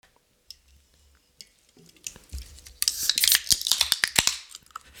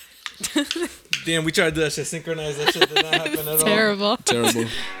Damn, we tried to do that shit synchronized. That shit did not happen at all. Terrible. Terrible.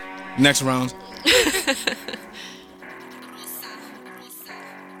 Next round.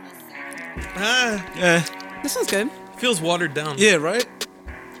 Yeah. This one's good. Feels watered down. Yeah, right?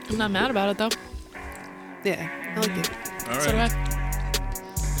 I'm not mad about it though. Yeah, I like it. All So do right. I.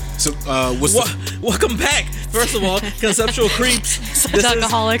 So, what's Welcome back. First of all, Conceptual Creeps.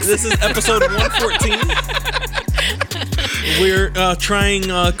 Alcoholics. This is episode 114. We're trying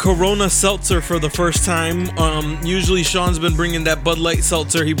Corona Seltzer for the first time. Usually Sean's been bringing that Bud Light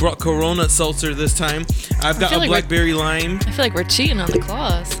Seltzer. He brought Corona Seltzer this time. I've got a like blackberry lime. I feel like we're cheating on the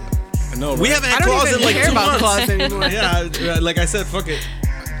claws. I know, right? We haven't had I don't claws even in like care 2 about months. claws anymore. Yeah, like I said, fuck it.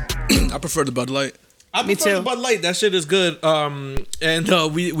 I prefer the Bud Light. I Me prefer too. the Bud Light. That shit is good. And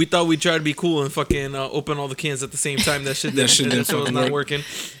we thought we'd try to be cool and fucking open all the cans at the same time. That shit That shit didn't was fucking not work. working.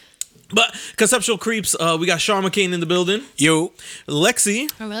 But Conceptual Creeps, we got Sean McCain in the building, Yo. Lexi,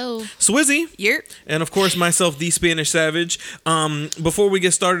 Hello. Swizzy, Yep. and of course myself, the Spanish Savage. Before we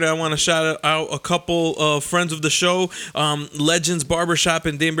get started, I want to shout out a couple of friends of the show. Legends Barbershop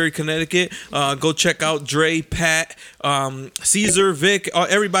in Danbury, Connecticut. Go check out Dre, Pat, Caesar, Vic,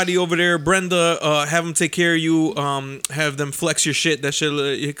 everybody over there. Brenda, have them take care of you. Have them flex your shit. That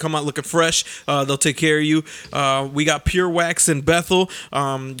shit come out looking fresh. They'll take care of you. We got Pure Wax in Bethel.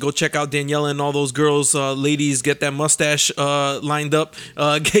 Go check out Daniela and all those girls. Ladies, get that mustache lined up.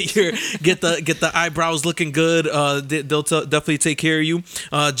 Get the eyebrows looking good. They'll definitely take care of you.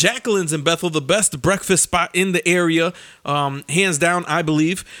 Jacqueline's in Bethel, the best breakfast spot in the area, hands down, I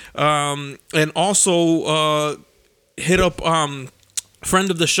believe. And also hit up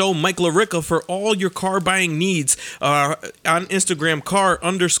friend of the show, Mike Larica, for all your car buying needs. On Instagram,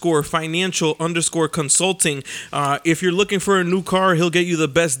 car_financial_consulting. If you're looking for a new car, he'll get you the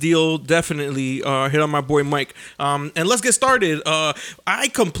best deal. Definitely hit on my boy Mike. And let's get started. I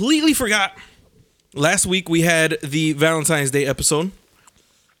completely forgot. Last week we had the Valentine's Day episode.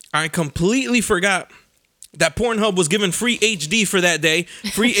 I completely forgot that Pornhub was giving free HD for that day.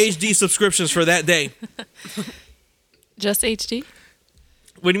 Free HD subscriptions for that day. Just HD?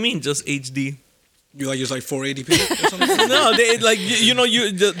 What do you mean, just HD? You like just like 480p or something? No, they like the No,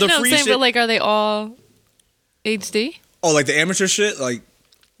 I'm free saying, shit. but like, are they all HD? Oh, like the amateur shit? Like,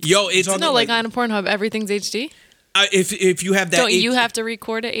 Yo, it's No, like on Pornhub, everything's HD. if you have that. Don't you have to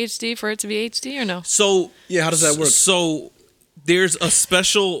record it HD for it to be HD or no? So yeah, how does that work? So there's a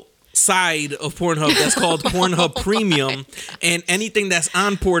special side of Pornhub that's called Pornhub Premium, and anything that's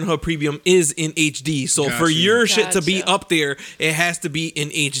on Pornhub Premium is in HD. So for Gotcha. your shit to be Gotcha. up there, it has to be in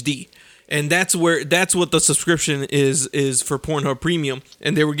HD. And that's what the subscription is for Pornhub Premium,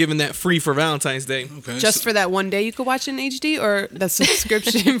 and they were giving that free for Valentine's Day. Okay. Just for that one day you could watch it in HD, or the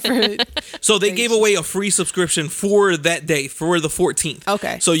subscription for. So they gave away a free subscription for that day, for the 14th.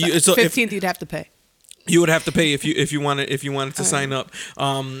 Okay. So you so if 15th you'd have to pay. you would have to pay if you wanted to sign up.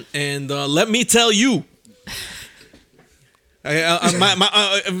 And let me tell you.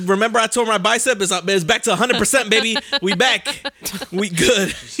 Remember I told my bicep is back to 100%, baby. We back. We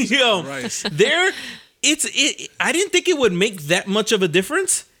good. Yo, Right. I didn't think it would make that much of a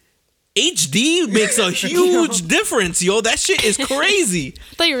difference. HD makes a huge difference, yo. That shit is crazy.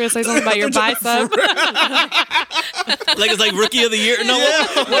 I thought you were going to say something about your bicep. Like it's like Rookie of the Year. No,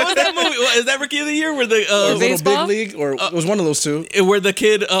 what was that movie? Is that Rookie of the Year where the Little baseball? Big League, or it was one of those two. where the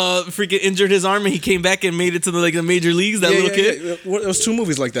kid freaking injured his arm and he came back and made it to the major leagues? That little kid. Yeah. There was 2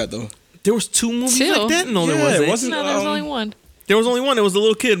 movies like that though. There was 2 movies Two? like that. No, Yeah, there wasn't. it wasn't. No, there was only one. There was only one. It was the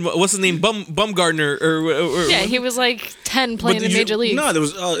little kid. What's his name? Bumgardner or Yeah, he was like 10 But playing in Major League. No, there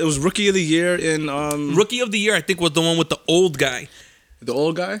was it was Rookie of the Year in Rookie of the Year. I think was the one with the old guy. the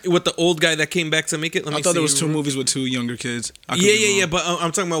old guy. With the old guy that came back to make it. Let me I thought there see. was 2 movies with 2 younger kids. I could Yeah, be yeah, wrong. yeah. But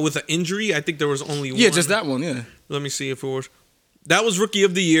I'm talking about with an injury. I think there was only one. Yeah, just that one. Yeah. Let me see if it was. That was Rookie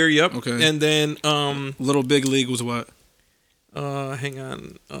of the Year. Yep. Okay. And then Little Big League was what? hang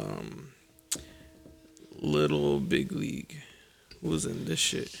on. Little Big League was in this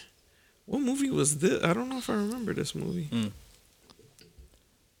shit. What movie was this? I don't know if I remember this movie.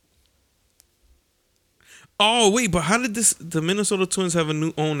 Oh wait, but how did the Minnesota Twins have a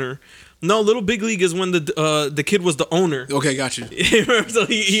new owner? No, Little Big League is when the kid was the owner. Okay, got you. So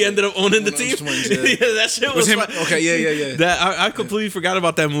he ended up owning the One of team. those Twins, yeah. Yeah, that shit was him. fun. Okay, yeah. That I completely forgot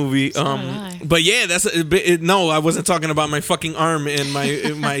about that movie. did I. But yeah, no, I wasn't talking about my fucking arm and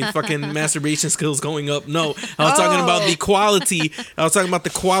my fucking masturbation skills going up. No, I was talking about the quality. I was talking about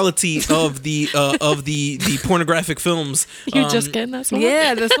the quality of the pornographic films. You just getting that song?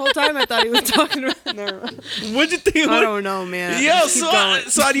 Yeah, this whole time I thought he was talking about. Never mind. What'd you think? I don't know, man. Yo, Keep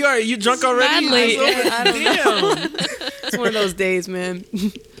going. you are you drunk already? Mad late. I don't know. Damn. It's one of those days, man.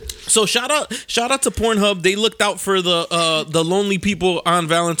 So shout out to Pornhub. They looked out for the lonely people on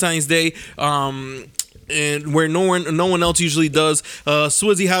Valentine's Day. And where no one else usually does.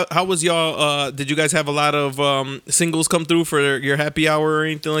 Swizzy, how was y'all? Did you guys have a lot of singles come through for your happy hour or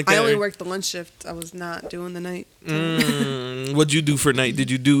anything like that? I only worked the lunch shift. I was not doing the night. What'd you do for night?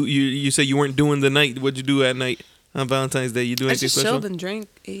 Did you do you said you weren't doing the night? What'd you do at night on Valentine's Day? You do I anything just special? chilled and drank,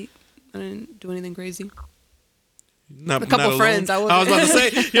 ate. I didn't do anything crazy. Not, A couple not alone. friends, I was about to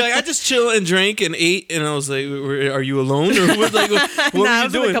wasn't- say, you're like, I just chill and drank and ate, and I was like, are you alone or what? Like, what Nah, were I you was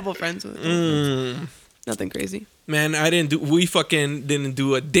with doing? a couple friends. Nothing crazy. Man, we fucking didn't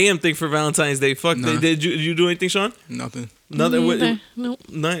do a damn thing for Valentine's Day. Fuck, Nah. did you do anything, Sean? Nothing. Nothing. Nope.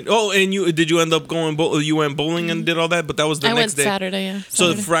 None. Oh, and did you end up going? You went bowling and did all that, but that was the I went next day. Saturday. Yeah. So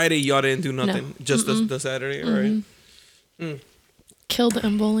Saturday. Friday, y'all didn't do nothing. No. Just the Saturday, all right? Killed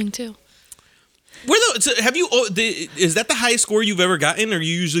in bowling too. Have you? Is that the highest score you've ever gotten, or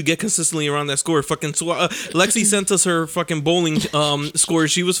you usually get consistently around that score? Fucking Lexi sent us her fucking bowling score.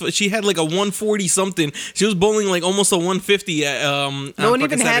 She had like a 140 something. She was bowling like almost a 150 at No one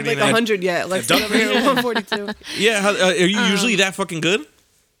even had like 100 yet. Like over here, 142. Yeah, are you usually that fucking good?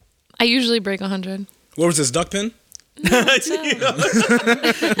 I usually break 100. What was this, duck pin? When's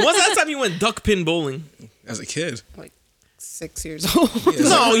the last time you went duck pin bowling? As a kid. Like 6 years old.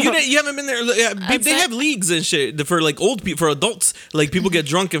 No, you haven't been there. They Outside? have leagues and shit for like old people, for adults. Like people get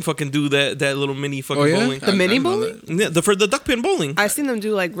drunk and fucking do that little mini fucking Oh, yeah? bowling. The mini I didn't know bowling? that. Yeah, for the duck pin bowling. I've seen them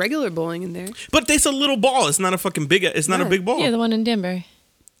do like regular bowling in there. But it's a little ball. It's not a fucking big. It's not a Yeah. big ball. Yeah, the one in Danbury.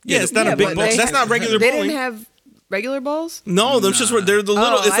 Yeah, it's not Yeah, a big but ball. they That's have- not regular They bowling. didn't have regular balls? No, they're just they're the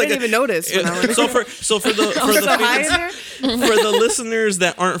little. Oh, it's I like didn't even notice when I went. so for the So high in fans, there? for the listeners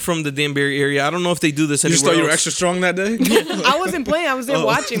that aren't from the Danbury area, I don't know if they do this You just anywhere thought you were else. extra strong that day? I wasn't playing. I was there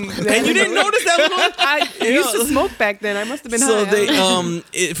watching. And you didn't notice that little. I used to smoke back then. I must have been So high.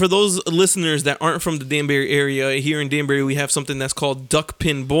 they for those listeners that aren't from the Danbury area, here in Danbury we have something that's called duck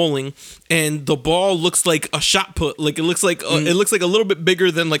pin bowling, and the ball looks like a shot put. Like it looks like it looks like a little bit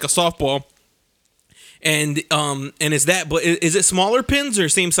bigger than like a softball. And it's that, but is it smaller pins or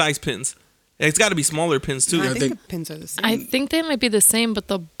same size pins? It's got to be smaller pins too. I I think think- the pins are the same. I think they might be the same, but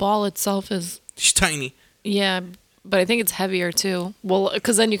the ball itself is She's tiny. yeah. But I think it's heavier too. Well,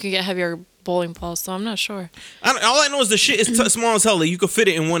 because then you can get heavier bowling balls. So I'm not sure. All I know is the shit is small as hell. Like you could fit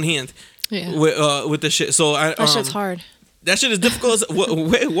it in one hand. Yeah. With the shit. So That shit's hard. That shit is difficult. Whoa,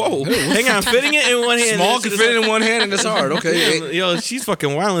 hang on, fitting it in one hand. Small that can shit fit is- in one hand and it's hard. Okay. Yo, she's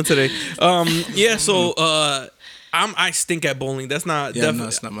fucking wilding today. Yeah. So I stink at bowling. That's not. Yeah, definitely. no,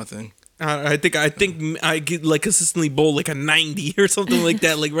 it's not my thing. I think I get like consistently bowl like a 90 or something like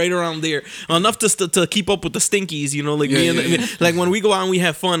that, like right around there, enough to keep up with the stinkies, you know, like me and like when we go out and we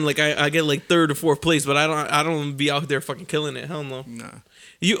have fun, like I get like third or fourth place, but I don't be out there fucking killing it. Hell no. Nah.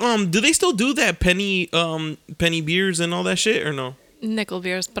 You do they still do that penny beers and all that shit or no? Nickel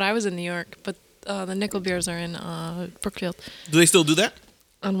beers, but I was in New York. But the nickel beers are in Brookfield Do they still do that?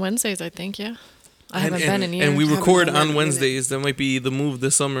 on Wednesdays, I think. Yeah, I And- haven't been in years. And we Haven't record done that in on a Wednesdays. That might be the move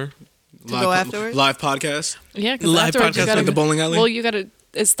this summer. go afterwards? Live podcast. yeah, because live afterwards you podcast gotta at the bowling alley? Well, you gotta.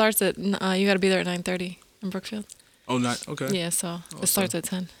 It starts at. You gotta be there at 9:30 in Brookfield. Oh, not okay. Yeah, so it starts at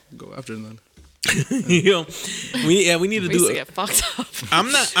 10. Go after then. You know, we need to We used do to it. get fucked up.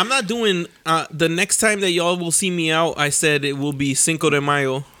 I'm not doing the next time that y'all will see me out. I said it will be Cinco de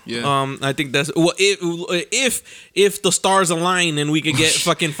Mayo. Yeah. I think that's well. If the stars align and we could get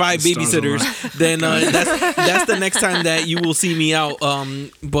fucking 5 Stars babysitters, then that's the next time that you will see me out.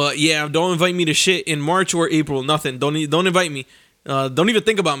 But yeah, don't invite me to shit in March or April. Nothing. Don't invite me. Don't even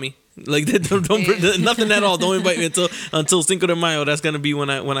think about me. Like don't nothing at all. Don't invite me until Cinco de Mayo. That's gonna be when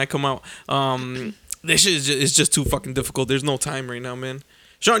I come out. This shit is just too fucking difficult. There's no time right now, man.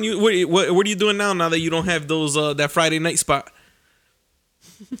 Sean, what are you doing now that you don't have those that Friday night spot?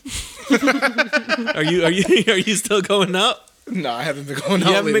 Are you still going out? No, I haven't been going out.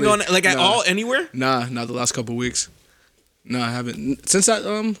 You haven't been lately. going like at Nah. all anywhere Nah, not the last couple weeks. No, I haven't. Since that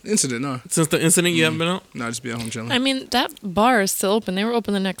incident, no. since the incident. You haven't been out. No, just be at home chilling. I mean, that bar is still open. They were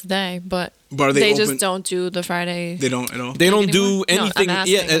open the next day, but But are they just open- don't do the Friday. They don't at all. They don't anymore? do No, I'm anything.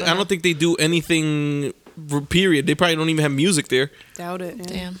 asking, I Yeah, don't I know. don't think they do anything. Period. They probably don't even have music there. Doubt it. Yeah.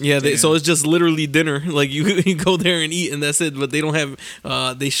 Damn. Yeah, Damn. so it's just literally dinner. Like you go there and eat, and that's it. But they don't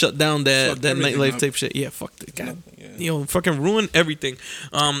have. They shut down that Fucked everything nightlife up. type shit. Yeah, fuck it. God, Yeah. yo, fucking ruin everything.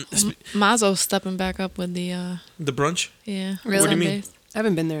 Mazo's stepping back up with the The brunch. yeah. What do you mean? Sundays. I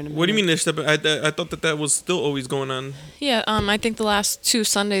haven't been there in a minute. What do you mean they're stepping? I thought that was still always going on. Yeah, I think the last 2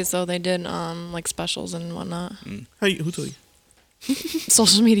 Sundays though they did like specials and whatnot. Who told you?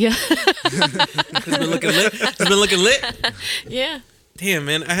 Social media. It's been looking lit. It's been looking lit. Yeah. Damn,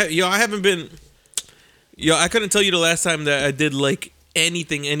 man. I haven't been. I couldn't tell you the last time that I did like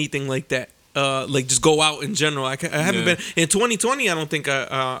anything like that. Like just go out in general. I haven't been in 2020. I don't think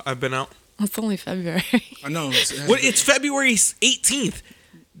I've been out. It's only February. I know. It's February 18th.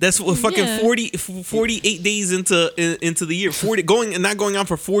 That's what fucking Yeah. 48 days into the year. 40 not going on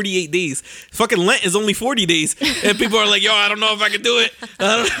for 48 days. Fucking Lent is only 40 days, and people are like, "Yo, I don't know if I can do it."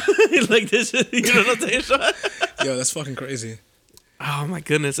 Like this, shit, you know what I'm saying? Sean? Yo, that's fucking crazy. Oh my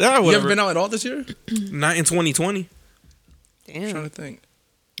goodness! You Whatever. ever been out at all this year? Not in 2020. I'm trying Damn. to think.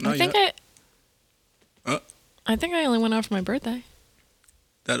 I think Uh, I think I only went out for my birthday.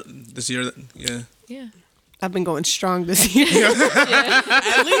 that this year, yeah. Yeah. I've been going strong this year.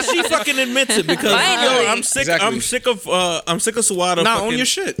 At least she fucking admits it because Finally. yo, I'm sick. Exactly. I'm sick of Sawada. Nah, fucking, own your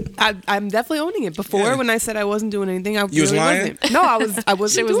shit. I'm definitely owning it. Before, Yeah. when I said I wasn't doing anything, I You was really lying? wasn't. No, I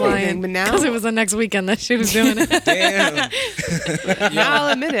wasn't She was doing lying. anything. But now, Because it was the next weekend that she was doing it. Damn. now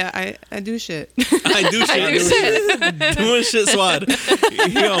I'll admit it. I do shit. I do shit. Doing shit, Swad.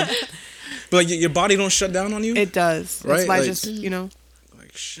 Yo, But like, your body don't shut down on you. It does. That's Right, why I like- just,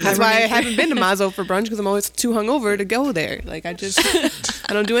 Like shit. that's why I haven't been to Mazo for brunch because I'm always too hungover to go there. Like I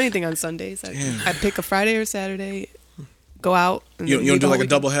don't do anything on Sundays. I pick a Friday or Saturday, go out. And You then don't leave do the like a whole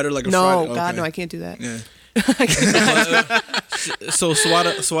double header like a No, Friday? God, Okay. no, I can't do that. Yeah. so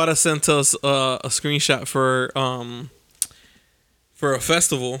Swada sent us a screenshot for a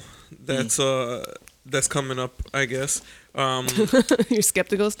festival that's coming up, I guess. You're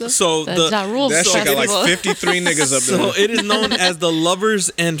skeptical still? So The Ja Rule That shit got like Festival. 53 niggas up there. So it is known as the Lovers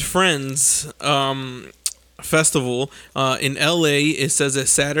and Friends Festival in LA. It says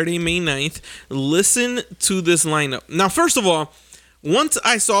it's Saturday, May 9th. Listen to this lineup. Now, first of all, once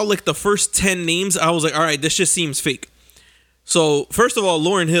I saw like the first 10 names, I was like, all right, this just seems fake. So, first of all,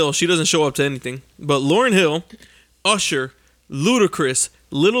 Lauryn Hill, she doesn't show up to anything. But Lauryn Hill, Usher, Ludacris,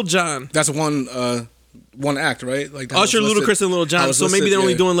 Lil Jon, That's one act, right? Like that Usher, was listed- Ludacris, and Lil that Jon. was So maybe listed, they're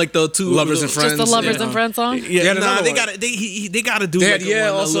only yeah. doing like the two Lovers and Friends. Just the Lovers yeah. and Friends song? Yeah, They had nah, another they one. gotta they gotta do They like had- yeah,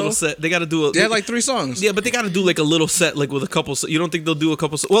 a also- little set. They gotta do a They had like 3 songs. yeah, but they gotta do like a little set like with a couple. You don't think they'll do a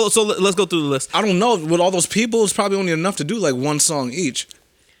couple? Well, so let's go through the list. I don't know. With all those people, it's probably only enough to do like one song each.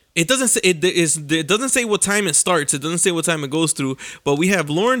 It doesn't say it doesn't say what time it starts. It doesn't say what time it goes through. But we have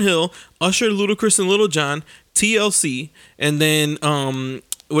Lauryn Hill, Usher, Ludacris, and Lil Jon, TLC, and then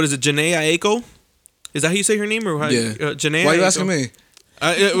what is it? Janae Aiko? Is that how you say her name or how? Yeah. Janae. Why are you Aiko? asking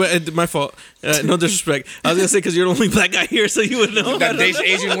me? My fault. No disrespect. I was gonna say because you're the only black guy here, so you would know. That dates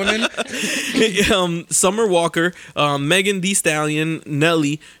Asian women. Summer Walker, Megan Thee Stallion,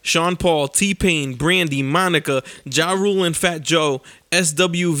 Nelly, Sean Paul, T-Pain, Brandy, Monica, Ja Rule and Fat Joe,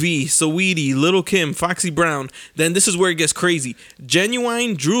 SWV, Saweetie, Lil' Kim, Foxy Brown. Then this is where it gets crazy.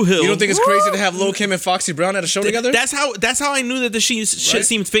 Genuine, Drew Hill. You don't think it's crazy to have Lil' Kim and Foxy Brown at a show together? That's how I knew that the shit Right?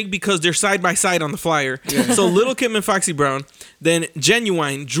 seemed fake because they're side by side on the flyer. So Lil' Kim and Foxy Brown, then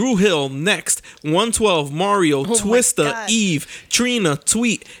Genuine, Drew Hill, next 112, Mario, Twista, God. Eve, Trina,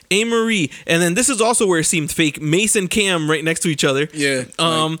 Tweet, A. Marie, and then this is also where it seemed fake. Mason, Cam right next to each other. Yeah,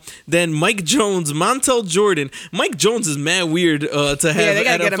 Then Mike Jones, Montel Jordan. Mike Jones is mad weird to have they gotta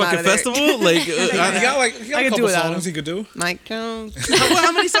at get a him out fucking of there. festival. Like, he got I a could couple do without songs him. he could do. Mike Jones.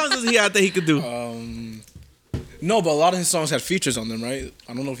 how many songs does he have that he could do? No, but a lot of his songs had features on them, right?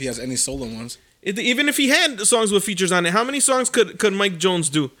 I don't know if he has any solo ones. Even if he had songs with features on it, how many songs could Mike Jones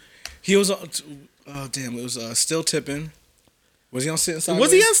do? He was damn, it was Still Tipping. Was he on Sitting Sideways?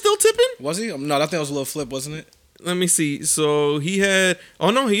 Was he on Still Tipping? Was he? No, I think that was a little flip, wasn't it? Let me see. So he had.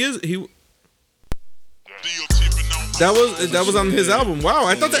 Oh no, he is. He. That was on his album. Wow,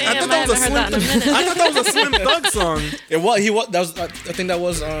 I thought that. I Damn, thought that was a I haven't heard Slim. that in a minute. I thought that was a Slim Thug song. It was. He was. That was. I think that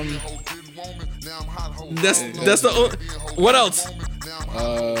was. That's the. What else?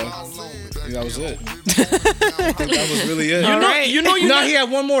 That was it. I think that was really it. You know, you're No, not, he had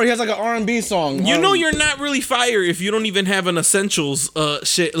one more. He has like an R&B song. you know you're not really fire if you don't even have an essentials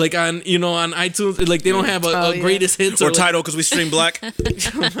shit like on on iTunes, like they don't have a yeah. greatest hits or like, Tidal because we stream black.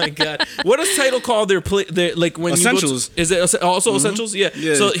 Oh my god, what does Tidal call their like when Essentials. You go to, is it also essentials? Yeah.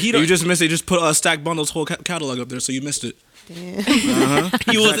 Yeah. So he don't. You just missed it. You just put Stack Bundle's whole catalog up there, so you missed it.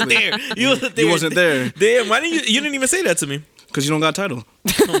 he wasn't there. You wasn't there. You wasn't there Damn. Why didn't you? You didn't even say that to me. because you don't got Tidal.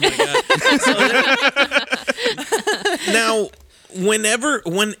 Oh my god. Now,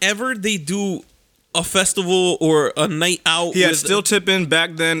 whenever they do a festival or a night out, He had with- Still Tipping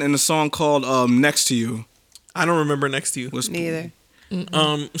back then in a song called Next to You. I don't remember Next to You. Was Neither.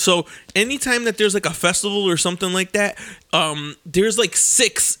 So anytime that there's like a festival or something like that, there's like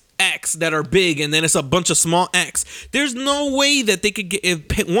 6 acts that are big, and then it's a bunch of small acts. There's no way that they could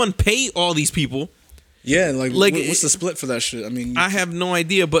pay all these people. Yeah, Like, what's the split for that shit? I mean, I have no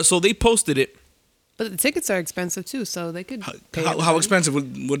idea, but so they posted it. But the tickets are expensive too, so they could. Pay how everybody. expensive?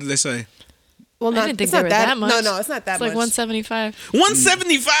 What did they say? Well, I not, didn't think it's they not were that, that much. No, it's not that It's like much. 175.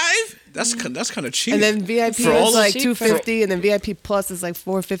 175. That's kind of cheap. And then VIP For all is the like cheap- 250, and then VIP plus is like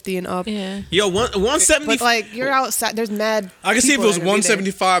 450 and up. Yeah. Yo, 170. But like you're outside, there's mad. I can see if it people was that are gonna be there.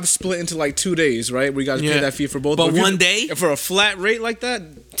 175 split into like 2 days, right? We got to Yeah. pay that fee for both. But if you- one day? for a flat rate like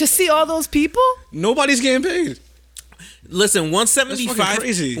that, to see all those people. nobody's getting paid. Listen, That's 175. fucking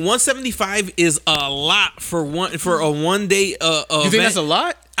crazy. 175 is a lot for a 1 day You event. think that's a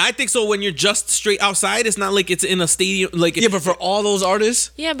lot? I think so. When you're just straight outside, it's not like it's in a stadium. Like Yeah, but for all those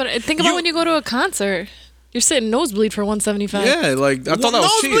artists, Yeah, but think about when you go to a concert. You're sitting nosebleed for 175. yeah, like I thought that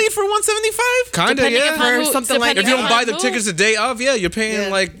was nosebleed cheap. for 175. Kinda, Depending yeah. upon Or who- something like depending If you don't upon buy the who. tickets the day of, yeah, you're paying Yeah.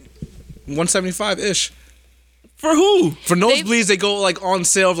 like 175 ish. For who? For nosebleeds, they go like on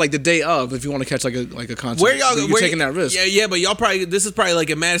sale like the day of. If you want to catch like a concert, Where y'all? you're where taking that risk. Yeah, but y'all probably. This is probably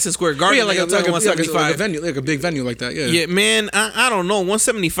like at Madison Square Garden. Yeah, like a, y'all talking like, a, like, a, 175. like a venue, like a big venue like that. Yeah. Yeah, man. I don't know.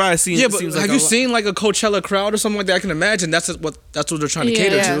 175 seems. Yeah, but seems have like you a lot. seen like a Coachella crowd or something like that? I can imagine that's what they're trying to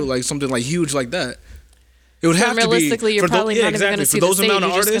cater Yeah. to, like something like huge like that. It would So have to be. realistically, you're for probably yeah, not even exactly. going to see for the those stage. amount You're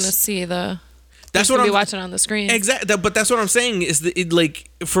of just going to artists. see the. That's you're what gonna I'm be watching on the screen. Exactly, but that's what I'm saying is that it, like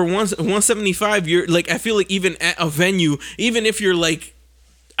for 175, you're like I feel like even at a venue, even if you're like,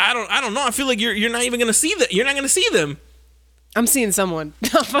 I don't know, I feel like you're not even gonna see that. You're not gonna see them. I'm seeing someone.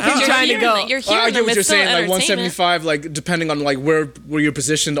 I'm fucking You're trying to hearing go. that- You're I hearing get them. what It's you're still saying, like entertainment. 175, like depending on like where you're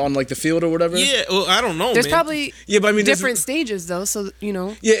positioned on like the field or whatever. Yeah, well, I don't know. There's man. probably Yeah, but I mean, there's- different stages though, so you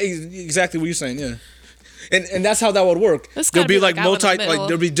know. Yeah, exactly what you're saying. Yeah, and that's how that would work. It's There'll gotta be be, like like, out in the like middle.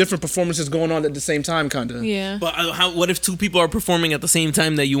 there'll be different performances going on at the same time, kind of. Yeah. But what if two people are performing at the same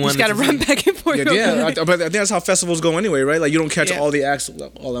time that you want? Just gotta run back and forth. Yeah, but I think that's how festivals go anyway, right? Like you don't catch Yeah. all the acts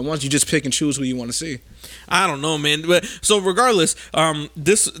all at once. You just pick and choose who you want to see. I don't know, man. But so regardless,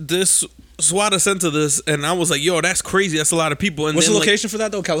 this SWATA sent to this, and I was like, "Yo, that's crazy. That's a lot of people." And What's the then, like, location for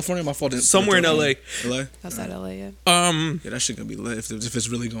that though? California, my fault. Somewhere in LA. LA. Outside LA, yeah. Yeah, that shit gonna be lit if it's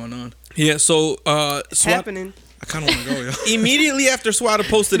really going on. Yeah. So It's SWAT happening. I kind of want to go, yo. immediately after SWATA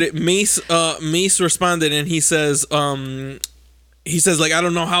posted it, Mace responded, and he says, like, I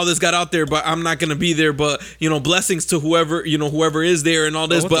don't know how this got out there, but I'm not gonna be there. But blessings to whoever is there and all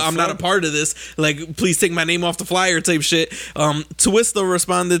this. what But the I'm not a fuck? part of this. Like, please take my name off the flyer, type shit. Twista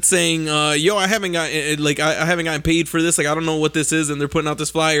responded saying, "Yo, I haven't gotten paid for this. Like, I don't know what this is, and they're putting out this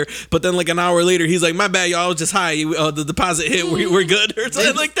flyer." But then like an hour later, he's like, "My bad, y'all. I was just high. The deposit hit. We're good," or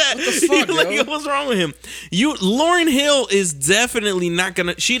something like that. What the fuck, Like, yo? what's wrong with him? Lauryn Hill is definitely not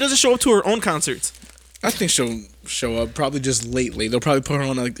gonna. She doesn't show up to her own concerts. I think she'll show up probably just lately. They'll probably put her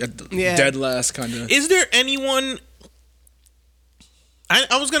on like a Yeah. dead last kind of. Is there anyone?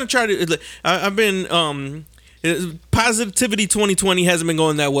 I was gonna try to. I've been positivity 2020 hasn't been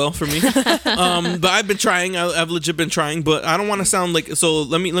going that well for me. But I've been trying. I've legit been trying. But I don't want to sound like. So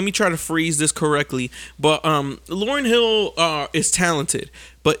let me try to phrase this correctly. But Lauryn Hill is talented.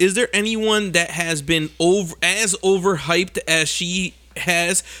 But is there anyone that has been as overhyped as she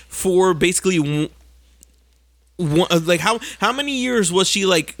has for basically? Like how many years was she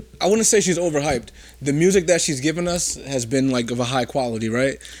like? I wouldn't say she's overhyped. The music that she's given us has been like of a high quality,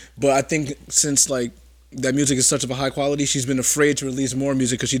 right? But I think since like that music is such of a high quality, she's been afraid to release more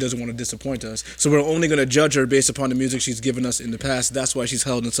music because she doesn't want to disappoint us. So we're only going to judge her based upon the music she's given us in the past. That's why she's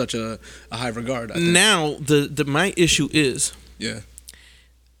held in such a high regard, I think. Now my issue is Yeah.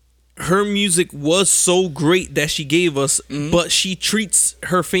 her music was so great that she gave us, but she treats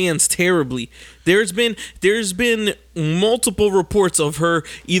her fans terribly. There's been multiple reports of her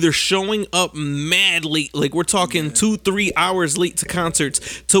either showing up mad late, like we're talking 2-3 hours late to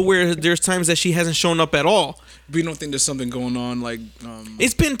concerts, to where there's times that she hasn't shown up at all. We don't think there's something going on like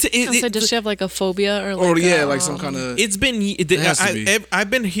It's been So does she have like a phobia or like? or yeah, like some kind of it's been has to be. I've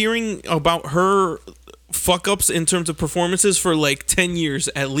been hearing about her fuck ups in terms of performances for like 10 years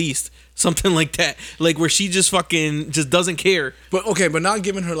at least, something like that, like where she just fucking just doesn't care. But okay, but not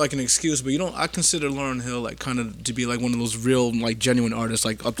giving her like an excuse. But I consider Lauryn Hill like kind of to be like one of those real like genuine artists,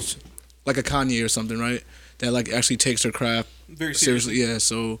 like like a Kanye or something, right? That like actually takes her craft Very seriously. Yeah,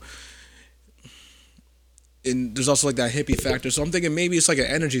 so. And there's also like that hippie factor. So I'm thinking maybe it's like an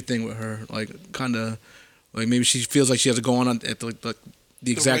energy thing with her, like kind of like maybe she feels like she has to go on at the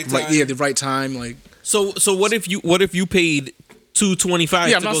exact right time. the right time, like. So what if you paid $225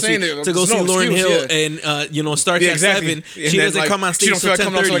 Yeah, I'm to not go saying see, that. to go There's see no Lauryn excuse, Hill and starts at 7. And She then, doesn't like, come on she stage don't feel till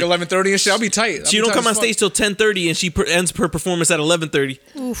like coming out till 10:30. like 11:30 and shit. I'll be tight. She don't come on stage till 10:30 and she ends her performance at 11:30.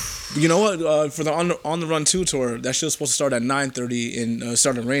 You know what? For the on the Run 2 tour, that shit was supposed to start at 9:30 and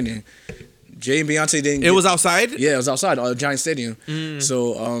started raining. Jay and Beyonce didn't. It was outside. Yeah, it was outside, a giant stadium.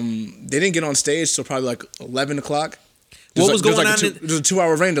 So they didn't get on stage till probably like 11 o'clock. What was going on? There's a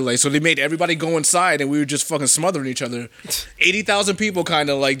 2-hour rain delay, so they made everybody go inside, and we were just fucking smothering each other. 80,000 people, kind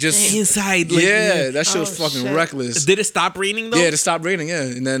of like just Inside. Like, yeah, that shit was fucking shit. reckless. Did it stop raining though? Yeah, it stopped raining. Yeah,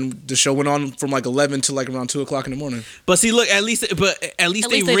 and then the show went on from like 11 to like around 2 o'clock in the morning. But see, look, at least they ran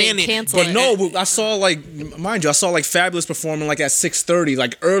didn't it. cancel But it. no, I saw like, mind you, I saw like Fabulous performing like at 6:30,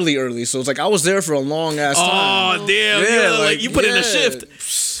 like early. So it's like I was there for a long ass time. Oh damn! Yeah, Yeah, like you put in a yeah. shift.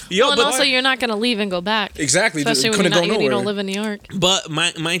 Yo, Well, and but also you're not gonna leave and go back. Exactly, Especially when couldn't you're go not, you nowhere. don't live in New York. but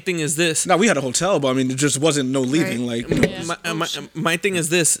my thing is this. No, we had a hotel, but I mean, there just wasn't no leaving. Right. Like, Yeah. My thing is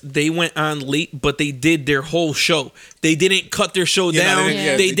this: they went on late, but they did their whole show. They didn't cut their show Yeah, no, down. they didn't-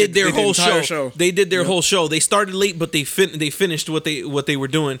 yeah, they they did their did the whole entire show. show. They did their whole show. They started late, but they finished what they were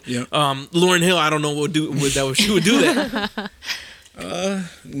doing. Yeah. Lauren Hill, I don't know she would do that.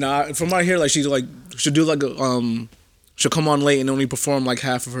 nah, from what I hear, like she'll do like a she'll come on late and only perform like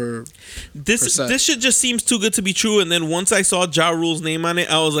half of her. This set. shit just seems too good to be true. And then once I saw Ja Rule's name on it,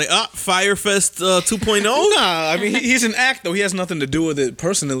 I was like, Firefest 2.0. Nah, I mean he's an act though. He has nothing to do with it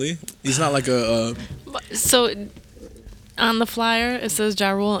personally. He's not like a. So on the flyer it says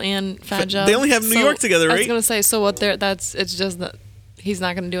Ja Rule and Fat Joe. They only have New York together, I was right? gonna say, so what? It's just that he's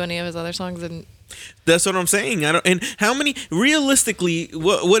not gonna do any of his other songs, and That's what I'm saying. And how many realistically?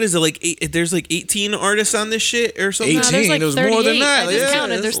 What is it like? There's like 18 artists on this shit or something. 18? there's like There was more than 38. that. I just Yeah,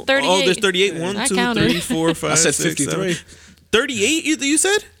 counted. There's Oh, 38. there's 38. I 1, 2, counted. 3, 4, 5. I said 6, 53. 38. You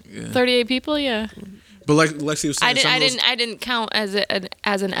said? 38 people. Yeah. But like Lexi was saying, I didn't count as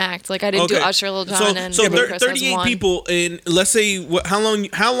an act. Like I didn't do Okay. Usher, Lil Jon, and so Chris as 38 one. people, and let's say how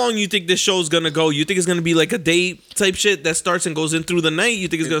long you think this show's gonna go? You think it's gonna be like a day type shit that starts and goes in through the night? You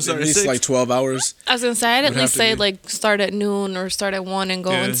think it's gonna start at at least 6? like 12 hours. I was gonna say I'd at Would have least to say be. like start at noon or start at 1 and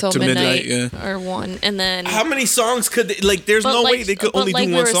go Yeah, until to midnight, midnight, or 1, and then. How many songs could they, like? There's But no like, way they could but only like do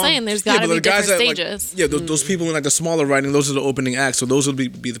we one were song. saying, there's got to but be the guys different that, stages. like, those people in like the smaller writing, those are the opening acts. So those will be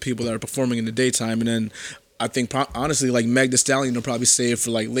the people that are performing in the daytime, and then I think honestly, like Meg Thee Stallion will probably save for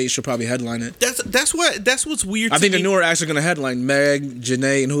like late. She'll probably headline it. That's what's weird. I to think me. the newer acts are gonna headline Meg,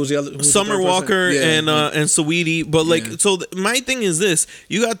 Janae, and who's the other? Who's the Summer third person? Walker Yeah. and Saweetie, but like Yeah. so my thing is this: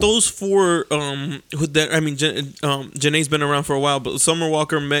 you got those four. Janae's been around for a while, but Summer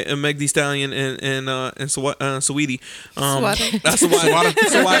Walker, Meg Thee Stallion, and Saweetie. Sawada.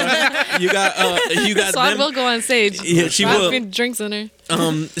 You got Swad them. will go on stage. Yeah, she Swad's will. been drinks in her.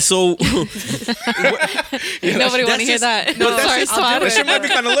 So Nobody want to hear just- that. but that's Sorry, just- Swad. That shit might be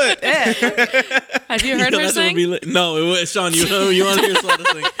kind of lit. Have you heard her that's what sing? we no, it was Sean. You want to hear Sawada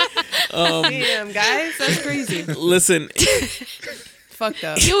sing? Damn, guys, that's crazy. Listen, Fucked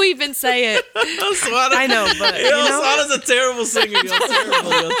up. You even say it. Sawada. I know, but Yo, you know, Sawada's a terrible singer.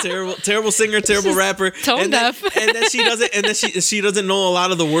 Terrible singer, terrible rapper. Tone and then, deaf. and then she doesn't. And then she doesn't know a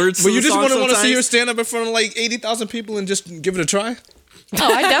lot of the words. But to you the just song want to see her sometimes. stand up in front of like 80,000 people and just give it a try,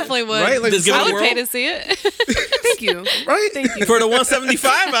 Oh, I definitely would. right? Like Just give it I a would whirl. pay to see it. thank you. right? Thank you. For the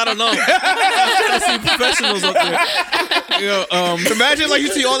 175, I don't know. I'm trying to see professionals up there. Imagine like you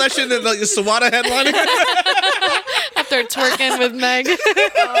see all that shit in like the Sawada headlining. After twerking with Meg.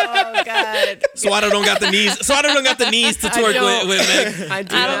 Oh God. Sawada don't got the knees. Sawada don't got the knees to twerk don't. with Meg. I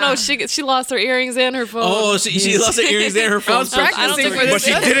do. I don't know. She lost her earrings and her phone. Oh, she lost her earrings and her phone. I don't think we're But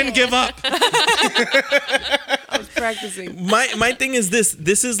she didn't give up. I was practicing. My thing is this.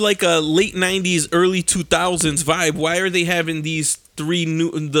 This is like a late 90s, early 2000s vibe. Why are they having these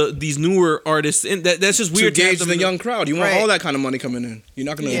these newer artists? And that's just To weird. to have gauge them the in young crowd. You want Right. all that kind of money coming in. You're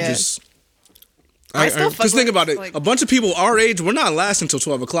not gonna Yeah. just. I still fuck Just think with, about it. like- A bunch of people our age, we're not lasting until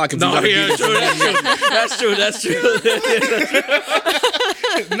 12 o'clock. If No, you gotta yeah, be true. That's true. That's true.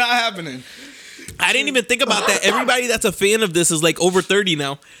 not happening. I didn't even think about that. Everybody that's a fan of this is like over 30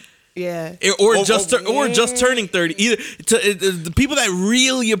 now. Yeah. Or just turning 30. Either the people that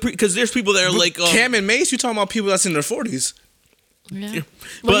really because there's people that are like Cam and Mace, you talking about people that's in their 40s. Yeah.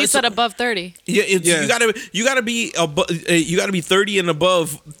 But Well, you so- said above 30. Yeah, Yeah. you gotta be you gotta be 30 and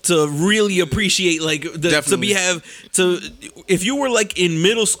above to really appreciate like Definitely. if you were like in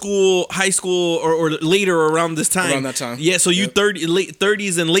middle school, high school, or later around this time. Around that time. Yeah, so you Yep. late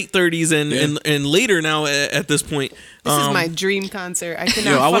 30s and late 30s and later now at this point. This is my dream concert. I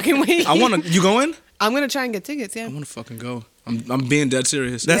cannot Yo, fucking wait. I want to. You going? I'm gonna try and get tickets. Yeah. I want to fucking go. I'm being dead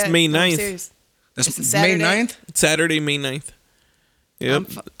serious. That's Yeah, May I'm 9th. serious. That's it's a May Saturday. 9th. Saturday, May 9th.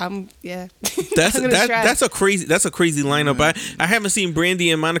 Yep. I'm yeah. That's I'm gonna try. that's a crazy lineup. I haven't seen Brandy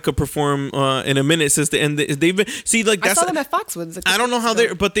and Monica perform in a minute since the end. They've been I that's saw them at Foxwoods. I don't know how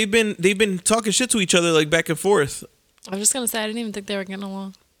they're, but they've been talking shit to each other like back and forth. I was just gonna say I didn't even think they were getting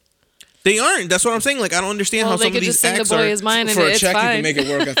along. They aren't. That's what I'm saying. Like, I don't understand Well, how they some of could these just sing "The acts Boy are. Is Mine" and For a it's check, you fine. can make it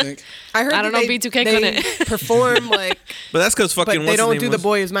work. I think. I heard I don't that know, they, B2K they couldn't. perform like, But that's because fucking. but they what's his don't name do "The was-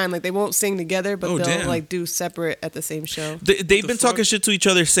 Boy Is Mine." Like they won't sing together, but Oh, they'll damn. like do separate at the same show. They've been talking shit to each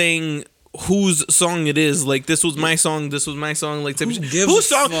other, saying whose song it is. Like, this was my song. This was my song. Like, gives whose a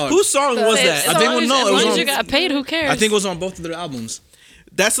song? fuck? Whose song was that? I think we'll know. As It was long as on- you got paid, who cares? I think it was on both of their albums.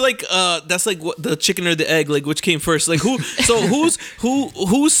 That's like what, the chicken or the egg, like which came first. Like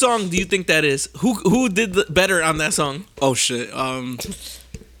whose song do you think that is? Who did better on that song? Oh shit.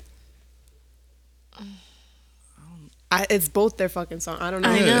 It's both their fucking song. I don't know.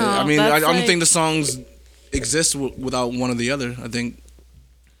 I know. I mean, I that's don't like- think the songs exist without one or the other. I think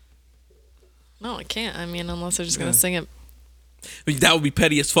No, it can't. I mean, unless they're just gonna sing it. That would be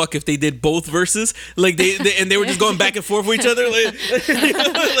petty as fuck if they did both verses. Like they were just going back and forth with each other, like,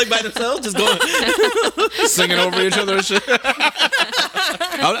 like by themselves, just going. singing over each other and shit.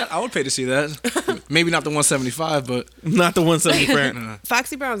 I would pay to see that. Maybe not the 175, but Not the 170 front.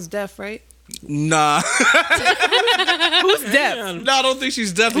 Foxy Brown's deaf, right? nah. Who's deaf? No, I don't think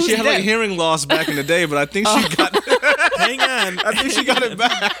she's deaf. Who's She had like deaf? hearing loss back in the day, but I think she got. Hang on. I think she got it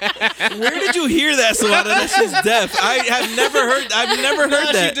back. Where did you hear that, Sawada? That she's deaf. I've never heard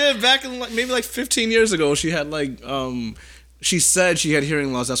that. She did back in like maybe like 15 years ago. She had like she said she had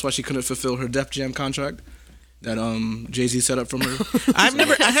hearing loss. That's why she couldn't fulfill her Def Jam contract that Jay-Z set up from her.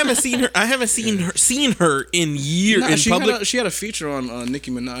 I haven't seen her in years Nah, in she public. she had a feeture on Nicki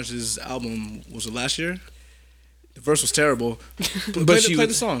Minaj's album. Was it last year? The verse was terrible. But she play the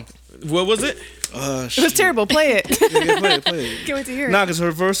was- song. What was it? It was terrible. Play it. Yeah, play it. Can't wait to hear it. Nah, because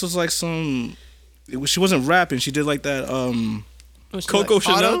her verse was like she wasn't rapping. She did like that. Was she, Coco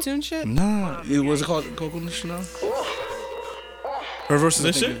Chanel? Auto-tune shit? Nah, it was it called Coco Chanel? Her verse is.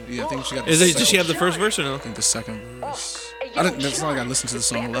 This I think, I think she got. Is the it? second- Does she have the first verse or no? I think the second verse. That's not. I listen to the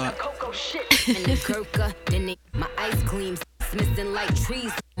song a lot. And the Kirka, then they, my ice creams, missing like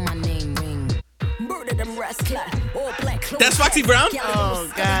trees. My name ring. Murder them rascals, all black clothes. That's Foxy Brown?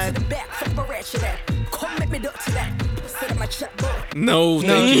 Oh, God. No,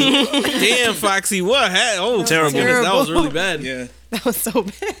 thank you. Damn, Foxy, what? Oh, terrible. That was Terrible. really bad. Yeah. That was so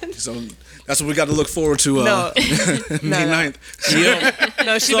bad. So that's what we got to look forward to. No. May No. 9th. Yeah.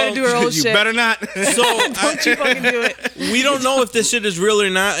 No, she So, better do her own You shit. better not. So Don't you fucking do it. we don't know if this shit is real or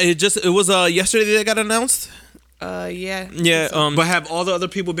not. It was yesterday that got announced. Yeah. Yeah. But have all the other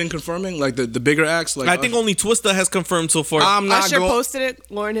people been confirming, like the bigger acts? Like I think only Twista has confirmed so far. I'm not Usher going. posted it.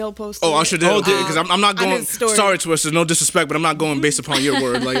 Lauryn Hill posted it. Oh, Usher did. Oh, Okay, because I'm not on going. his story. Sorry, Twister. No disrespect, but I'm not going based upon your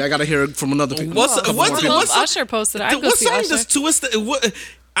word. Like I gotta hear it from another people. What's- couple what's- more I people. love Usher posted. I'd go what see song Usher. does Twista? What?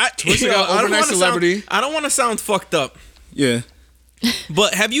 Twista yo, got I don't Overnight wanna Celebrity. Sound, I don't want to sound fucked up. Yeah.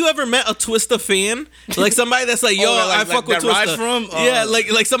 But have you ever met a Twista fan? Like somebody that's like, yo, Oh, like- I fuck like with that ride Twista. from? Yeah,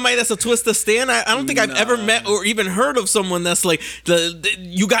 like somebody that's a Twista stan. I don't think I've ever met or even heard of someone that's like,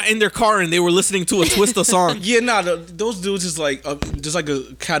 you got in their car and they were listening to a Twista song. Yeah, those dudes is like just like a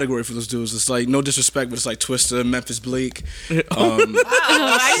category for those dudes. It's like no disrespect, but it's like Twista, Memphis Bleak. I'm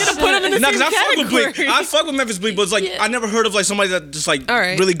gonna put him in the Nah, same 'cause I fuck with category. Bleak. I fuck with Memphis Bleak, but it's like I never heard of like somebody that just like All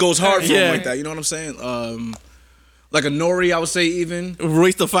right. really goes hard for Yeah. him like that. You know what I'm saying? Like a Nori, I would say even.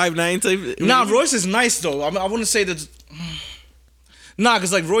 Royce the 5'9" type. Nah, Royce is nice though. I wouldn't say that. Nah,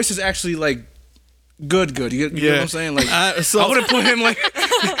 because like Royce is actually like good. You know what I'm saying? Like so I wouldn't put him like.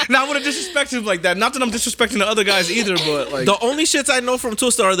 Nah, I wouldn't disrespect him like that. Not that I'm disrespecting the other guys either, but like the only shits I know from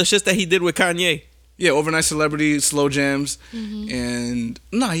Twista are the shits that he did with Kanye. yeah, Overnight Celebrity, Slow Jams, and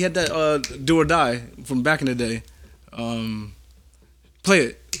he had that Do or Die from back in the day. Play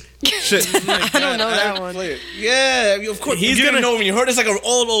it. Shit. I don't know that one. Play it. Yeah, of course. He's You didn't gonna- know when you heard it's like an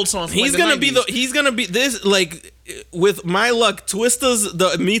old song. From He's like gonna the be 90s. he's gonna be this like with my luck. Twista's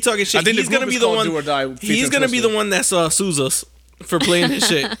the me talking shit. I think the he's gonna group be is the called one. Do or Die He's featuring gonna be Twista. the one that sues us for playing his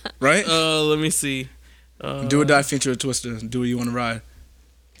shit. right. Let me see. Do or Die feature a Twista. Do What You Want to Ride.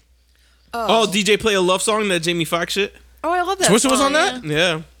 Oh, DJ play a love song, that Jamie Foxx shit. Oh, I love that. Twista was song. on that?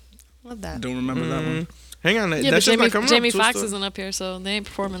 Yeah. Love that. Don't remember that one. Hang on, Yeah, that but shit's not coming Jamie up. Foxx Twista. isn't up here, so they ain't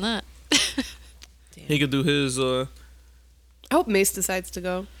performing that. He could do his. I hope Mace decides to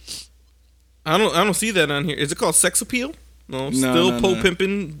go. I don't see that on here. Is it called Sex Appeal? No, No, still no, pole no.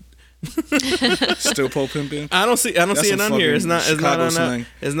 pimping. Still pole pimping. I don't see That's it some on here. It's fucking not. It's not Chicago on. slang.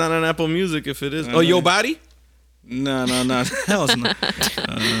 It's not on Apple Music. If it is, I oh, Yo know. Body. No. Hell's no.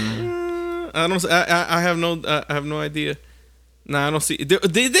 I don't. I have no idea. Nah, I don't see.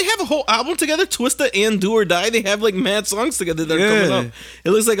 They have a whole album together, Twista and Do or Die. They have like mad songs together that are coming Yeah. up.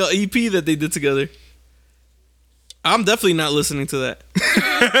 It looks like an EP that they did together. I'm definitely not listening to that.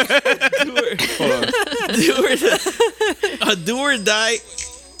 Hold on. Do or Die.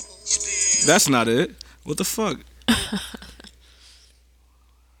 That's not it. What the fuck?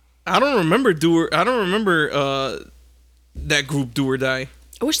 I don't remember that group Do or Die.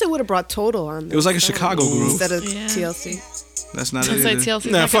 I wish they would have brought Total on there. It was like a Chicago group. Instead of Yeah. TLC. That's not It's it. like either. TLC's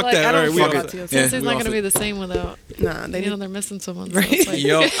Nah, not fuck gonna, that. I All don't right, we fuck off about it. TLC. Yeah, TLC's we not off gonna it. be the same without. Nah, they They're missing someone. So it's like,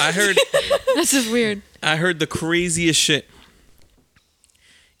 Yo, I heard the craziest shit.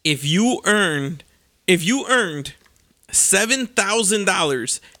 If you earned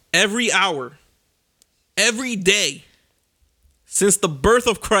 $7,000 every hour, every day, since the birth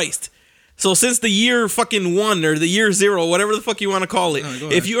of Christ. So since the year fucking 1 or the year 0, whatever the fuck you want to call it, go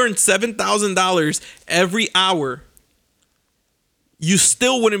ahead. if you earned $7,000 every hour, you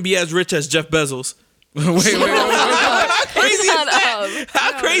still wouldn't be as rich as Jeff Bezos. wait. How crazy is that?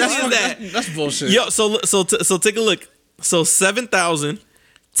 How crazy is that? That's bullshit. Yo, so take a look. So 7,000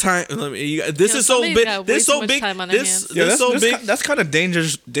 time. This is so somebody's big. got This way so too much big. time on their This hands. Yeah, this so big. that's kind of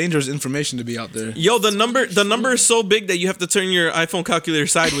dangerous information to be out there. Yo, the number is so big that you have to turn your iPhone calculator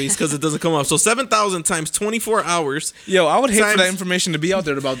sideways because it doesn't come up. So 7,000 times 24 hours. Yo, I would hate for Times- that information to be out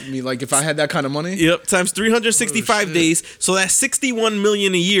there about me. Like if I had that kind of money. Yep, times 365 shit. days. So that's 61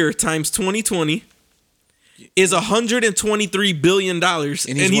 million a year times 2020 is 123 billion dollars,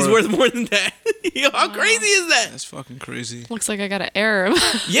 and he's worth more than that. Yo, how crazy is that? That's fucking crazy. looks like I got an error.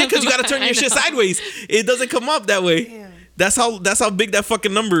 Yeah, because you got to turn I your shit know. sideways. It doesn't come up that way. Damn. That's how big that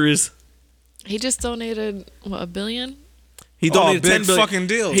fucking number is. He just donated what, $1 billion? He Oh, donated big 10 billion. fucking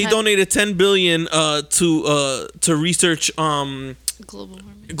deal. He donated 10 billion to research Global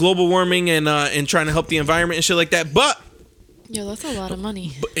warming. global warming and trying to help the environment and shit like that. But Yo, that's a lot of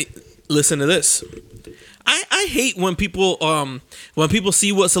money. listen to this. I hate when people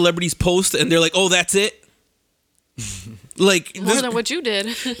see what celebrities post and they're like, "Oh, that's it." Like More this, than what you did.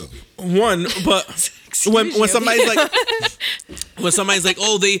 one, but when somebody's like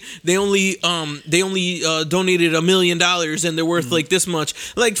oh they only donated $1 million and they're worth like this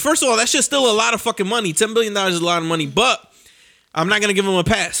much. Like, first of all, that's just still a lot of fucking money. $10 billion is a lot of money, but I'm not gonna give them a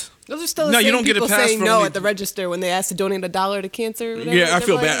pass. Those are still the No, same you don't get a people pass saying for no only- at the register when they ask to donate $1 to cancer. Or whatever. Yeah, I They're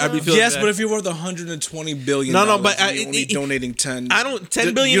feel like, bad. I'd be no. feeling Yes, bad. but if you're worth 120 billion, No, but you're only donating 10. I don't-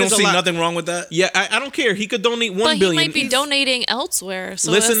 10 billion You don't is a see lot. nothing wrong with that. Yeah, I don't care. He could donate $1 But billion. he might be donating elsewhere.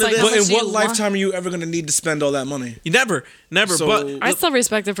 So Listen that's to like this. how But in much what you want. lifetime are you ever gonna need to spend all that money? You never. So- But I still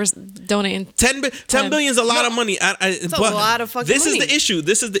respect it for donating. 10 billion is a lot of money. It's a lot of fucking this money. is the issue.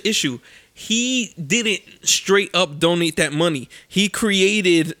 This is the issue. He didn't straight up donate that money. He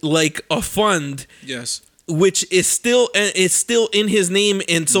created like a fund, Yes. which is still in his name,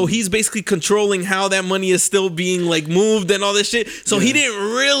 and so he's basically controlling how that money is still being like moved and all this shit. So he didn't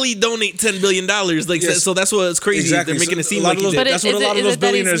really donate $10 billion. Like, Yes. so that's what's crazy. Exactly. They're making it So seem a lot like of he those, did. But that's what a is lot it of those that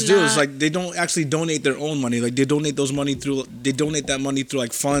he's billionaires do. Is not- like they don't actually donate their own money. Like they donate those money through. They donate that money through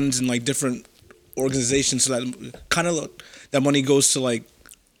like funds and like different organizations. So that kind of that money goes to like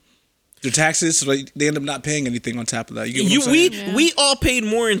their taxes. So like, they end up not paying anything on top of that. You get what I'm saying? Yeah. We all paid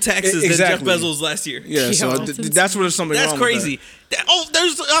more in taxes Exactly. than Jeff Bezos last year. Yeah. So Yo, that's where there's something That's wrong crazy.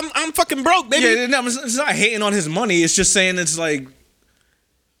 I'm fucking broke, with baby. that. Yeah. No, it's not hating on his money. It's just saying it's like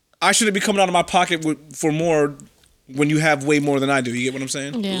I shouldn't be coming out of my pocket for more when you have way more than I do. You get what I'm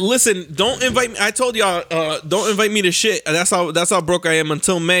saying? Yeah. Listen, don't invite me. I told y'all, don't invite me to shit. That's how broke I am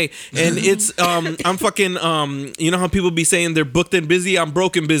until May. And it's I'm fucking you know how people be saying they're booked and busy. I'm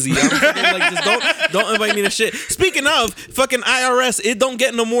broke and busy. I'm fucking like, just don't invite me to shit. Speaking of fucking IRS, it don't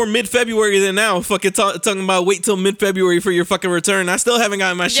get no more mid-February than now. Fucking talking about wait till mid-February for your fucking return. I still haven't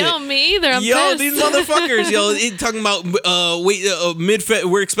gotten my shit. Yo, me either. I'm Yo, pissed. these motherfuckers, yo, it talking about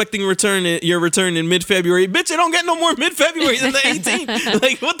we're expecting your return in mid-February. Bitch, it don't get no more mid-February than the 18th.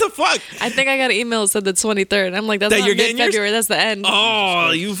 Like, what the fuck? I think I got an email that said the 23rd. I'm like, that's That not you're getting yours? mid-February. That's the end.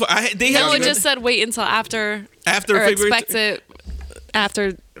 Oh, they no, have it just said wait until after February. expect it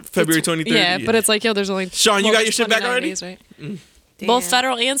after February 23rd. Yeah, but it's like, yo, there's only Sean, you got your shit back 29 already? days, right? Both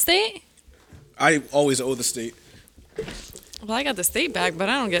federal and state? I always owe the state. Well, I got the state back, but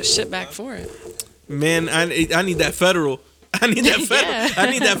I don't get shit back for it. Man, I need that federal. I need that federal. Yeah. I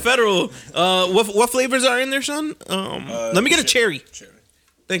need that federal. What flavors are in there, son? Let me get a cherry. Cherry.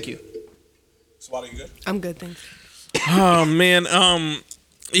 Thank you. Swallow, you good? I'm good, thanks. Oh man,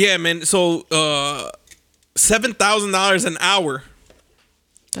 yeah, man. So $7,000 an hour,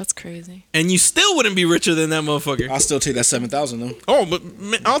 That's crazy. and you still wouldn't be richer than that motherfucker. I'll still take that 7,000 though. Oh, but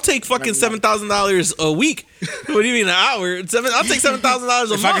man, I'll take fucking $7,000 a week. What do you mean an hour? I'll take $7,000 a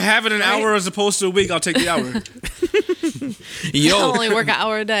month. If I can have it an hour as opposed to a week, I'll take the hour. I Yo, only work an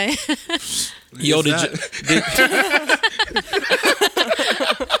hour a day. yo, Is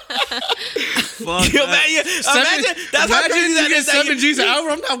Fuck. Yo, man, yeah, imagine that's how crazy you that get is. that you- 7 G's an hour.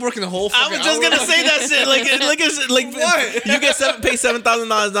 I'm not working the whole. I Fucking was just hour. gonna say that shit. Like What? you get pay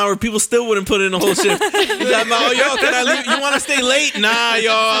 $7,000 an hour. People still wouldn't put in a whole shift. You're like, oh, yo, can I leave? You want to stay late? Nah,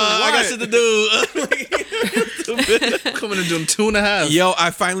 yo, I got shit to do. Stupid. Coming and doing 2.5. Yo,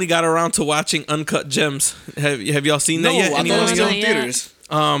 I finally got around to watching Uncut Gems. Have y'all seen that No, yet? I Anyone thought it was of still y'all? in Yeah. theaters.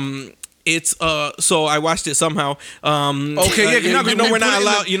 It's so I watched it somehow. Okay, yeah, you know we're not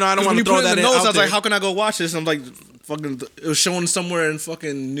allowed. You know I don't want to throw that in. I out was there. like, how can I go watch this? And I'm like, fucking, it was showing somewhere in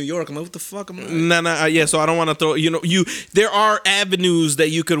fucking New York. I'm like, what the fuck? I'm like, No, yeah. So I don't want to throw. There are avenues that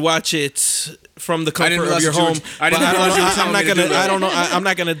you could watch it from the comfort of realize your that you were- home. I didn't but realize you were I'm telling not me to gonna. do that. I don't know. I'm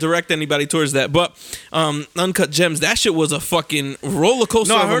not gonna direct anybody towards that. But Uncut Gems, that shit was a fucking roller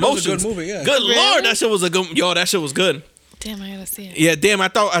coaster No, I of heard it was a emotions. good movie, yeah. Good Really? lord, that shit was a good. Yo, that shit was good. Damn, I gotta see it. Yeah, damn. I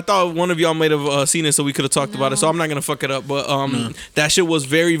thought one of y'all might have seen it, so we could have talked about it. So I'm not gonna fuck it up. But that shit was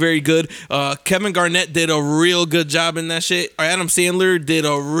very, very good. Kevin Garnett did a real good job in that shit. Adam Sandler did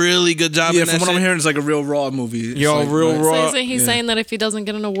a really good job yeah, in that from what shit. I'm hearing, it's like a real raw movie. It's Yo, like, real right. raw. So isn't he saying that if he doesn't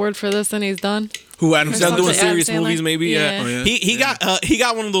get an award for this, then he's done? Who Adam He's done doing Something, Adam serious Sandler? movies, maybe. Yeah. Yeah. Oh, yeah? He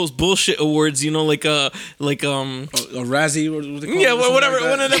got one of those bullshit awards. You know, like A Razzie, what they call it, yeah, or something whatever. like that?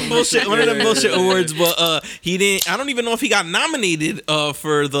 One of them bullshit. One of them bullshit awards. But he didn't. I don't even know if he got nominated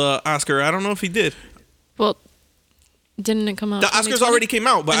for the Oscar. I don't know if he did. Well, didn't it come out? The Oscars 2020? already came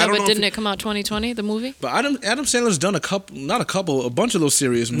out, but I don't know. didn't if it come out 2020? The movie? But Adam Sandler's done a bunch of those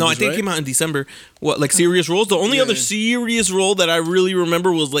serious movies. No, I think right? it came out in December. What, like serious roles? The only other serious role that I really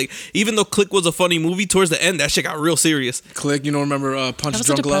remember was like, even though Click was a funny movie, towards the end that shit got real serious. Click, remember That Punch was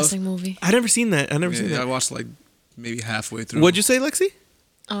a Drunk Love? depressing movie. I never seen that. I never seen Yeah, I that. watched like maybe halfway through. What'd you say, Lexi?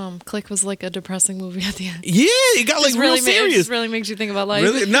 Click was like a depressing movie at the end. Yeah, it got like Just real it serious. just really makes you think about life.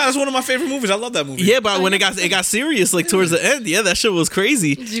 Really? No, that's one of my favorite movies. I love that movie. Yeah, but when it got serious, like towards the end, yeah, that shit was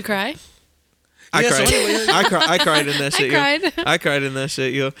crazy. Did you cry? I Yeah, cried. so anyway- I cried in that shit. cried. Yo. I cried in that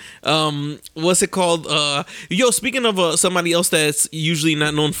shit, yo. What's it called? Yo, speaking of somebody else that's usually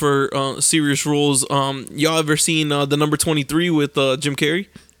not known for serious roles, y'all ever seen the number 23 with Jim Carrey?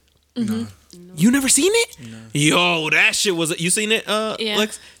 Mm-hmm. You never seen it? No. Yo, that shit was. You seen it, Yeah.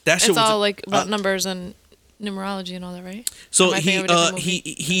 Lex? That shit It's was. all like about numbers and numerology and all that, right? So Am I thinking of a different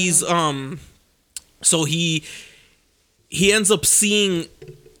movie? he ends up seeing.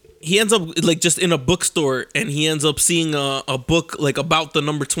 He ends up like just in a bookstore, and he ends up seeing a book like about the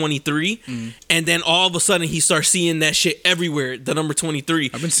number 23, and then all of a sudden he starts seeing that shit everywhere. The number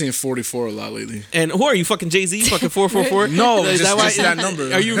 23. I've been seeing 44 a lot lately. And who are you, fucking Jay-Z, fucking 444? No, Is just that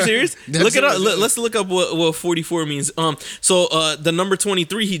number. Are you serious? That's Look it up. serious. Let's look up what 44 means. So the number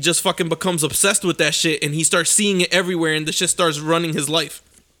 23, he just fucking becomes obsessed with that shit, and he starts seeing it everywhere, and the shit starts running his life.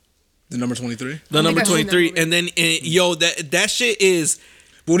 The number 23. The number I've seen that 23, movie. and then yo, that shit is.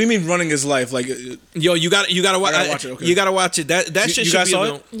 But what do you mean running his life? Like, Yo, you got to watch. I gotta watch it, okay. You got to watch it. That shit you should guys be saw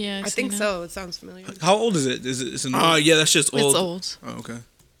available. Yeah, I think so. It sounds familiar. how old is it? Is it? It's a new Oh yeah, that shit's old. It's old. Oh, okay.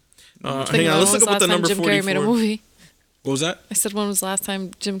 Hang on, let's When look up what was the last time number Jim Carrey made a 44. movie. What was that? I said when was the last time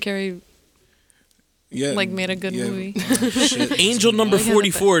Jim Carrey Yeah. like made a good yeah. movie? Shit. Angel number Yeah,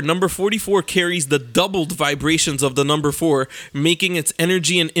 44. Number 44 carries the doubled vibrations of the number 4, making its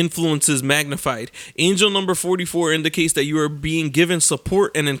energy and influences magnified. Angel number 44 indicates that you are being given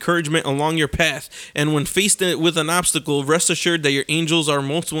support and encouragement along your path, and when faced with an obstacle, rest assured that your angels are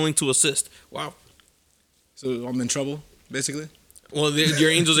most willing to assist. Wow. So I'm in trouble, basically. Well,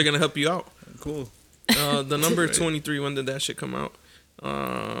 your angels are gonna help you out. Cool. The number 23. When did that shit come out?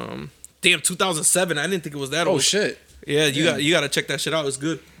 Damn, 2007. I didn't think it was that Oh old. shit. Yeah, you got to check that shit out. It's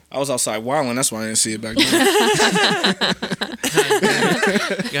good. I was outside wilding. That's why I didn't see it back then.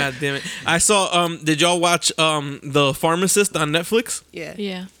 God damn it. I saw did y'all watch The Pharmacist on Netflix? Yeah,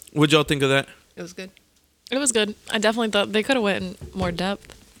 Yeah, What'd y'all think of that? it was good. it was good. I definitely thought they could have went in more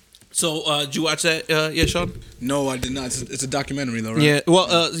depth. So, did you watch that? Yeah, Sean. No, I did not. It's a documentary though, right? Yeah.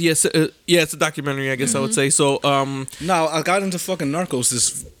 Well, yes. Yeah, it's a documentary. I guess I would say. So, No, I got into fucking Narcos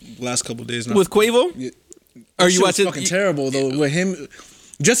this last couple days now. with Quavo, Yeah. are That you shit was watching? fucking terrible though. With him,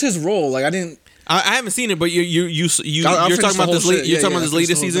 just his role. Like I didn't. I haven't seen it, but I'll you're finish talking the about whole this. shit. You're Yeah, talking yeah, about this I finished latest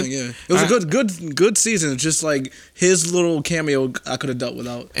the whole season. thing, yeah, it was a good season. It's just like his little cameo, I could have dealt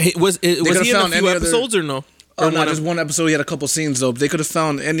without. Hey, was could've he in a found few any other- episodes or no? Oh Or no, one just one episode. He had a couple scenes though. They could have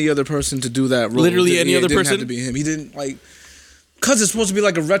found any other person to do that role. Literally any other it didn't person? have to be him. He didn't like, cause it's supposed to be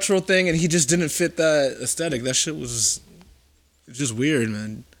like a retro thing, and he just didn't fit that aesthetic. That shit was just weird,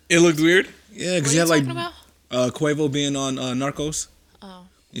 man. It looked weird. Yeah, What because are he you had like talking about? Quavo being on Narcos Oh,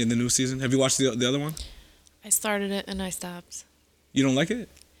 in the new season. Have you watched the other one? I started it and I stopped. You don't like it?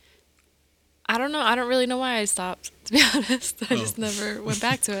 I don't know. I don't really know why I stopped. To be honest, I just never went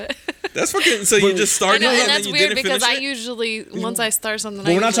back to it. That's fucking. So you just I started know, it and that's then you weird didn't because finish I it? usually once I start something.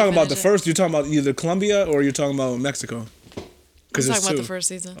 But we're not talking about the finish first. You're talking about either Colombia or you're talking about Mexico. I'm Because talking about the first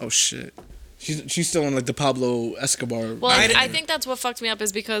season. Oh shit. She's still in like the Pablo Escobar. Well, I think that's what fucked me up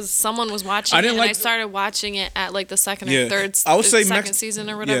is because someone was watching I didn't it and like I started watching it at like the second Yeah. or third, I would the say second Mex- season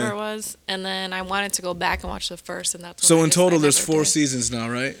or whatever yeah. it was, and then I wanted to go back and watch the first, and that's when So I in just- total, I there's never 4 did. seasons now,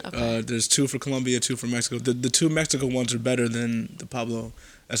 right? Okay. There's 2 for Colombia, 2 for Mexico. The 2 Mexico ones are better than the Pablo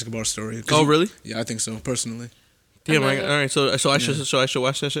Escobar story. 'Cause Oh, really? Yeah, I think so personally. Damn. I love All right. So I should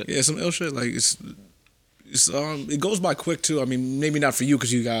watch that shit. Yeah, some ill shit. Like it's it goes by quick too. I mean, maybe not for you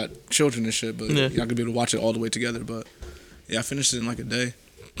because you got children and shit, but Yeah. you're not gonna be able to watch it all the way together. But yeah, I finished it in like a day.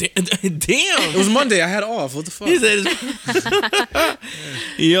 Damn. It was Monday. I had off. What the fuck? He said it's-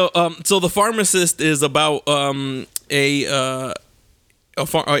 Yo, so The Pharmacist is about a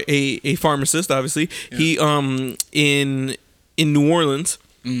pharmacist, obviously. He in New Orleans,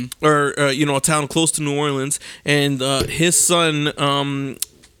 or a town close to New Orleans, and his son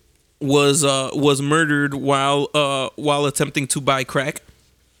was murdered while attempting to buy crack,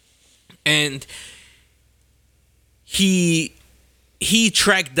 and he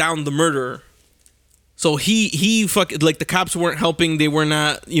tracked down the murderer. So he fucking, like, the cops weren't helping. They were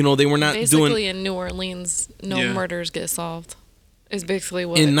not, they were not Basically, doing. in New Orleans, no Yeah. murders get solved. Is basically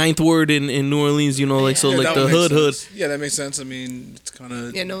what. In Ninth Ward in New Orleans, like, so, Yeah, like, that the would make hood. sense. Yeah, that makes sense. I mean, it's kind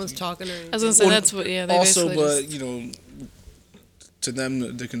of Yeah, no one's talking or anything. I was gonna say Well, that's what. Yeah, they also, basically but to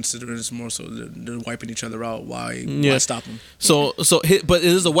them, they consider it's more so they're wiping each other out. Why Yeah. stop them? So but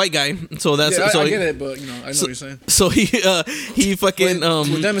it is a white guy. So that's Yeah, so I he- get it, but I know what you're saying. So he fucking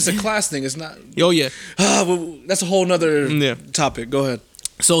With them, it's a class thing. It's not. oh yeah. Well, that's a whole nother Yeah. topic. Go ahead.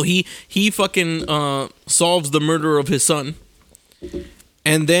 So he fucking solves the murder of his son,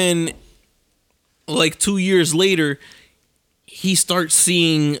 and then like 2 years later, he starts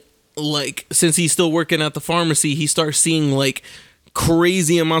seeing, like, since he's still working at the pharmacy, he starts seeing like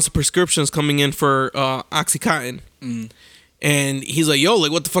crazy amounts of prescriptions coming in for OxyContin. And he's like, yo,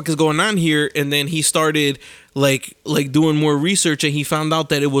 like, what the fuck is going on here? And then he started like doing more research, and he found out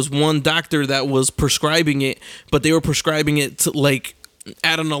that it was one doctor that was prescribing it, but they were prescribing it to, like,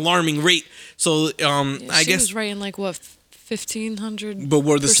 at an alarming rate. So I she guess was writing like what 1,500. But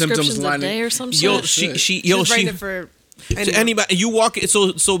were the symptoms prescriptions a lining- day or some shit? yo shit. She's writing it for anyone. anybody you walk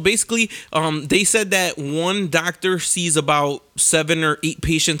so basically they said that one doctor sees about 7 or 8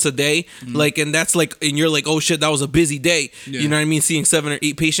 patients a day, like, and that's like, and you're like, oh shit, that was a busy day. Yeah. You know what I mean? Seeing 7 or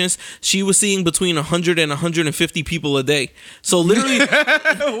 8 patients. She was seeing between 100 and 150 people a day. So literally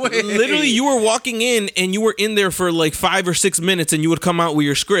literally you were walking in and you were in there for like 5 or 6 minutes, and you would come out with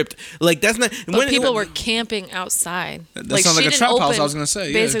your script. Like, that's not But people were camping outside. That sounds like she a didn't trap house, open- I was gonna say,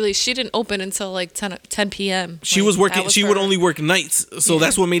 yeah. Basically, she didn't open until like 10 p.m. she Like, was that working. She would her- only work nights, so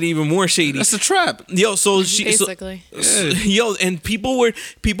that's what made it even more shady. That's a trap. Yo, so she so- basically. yo, and people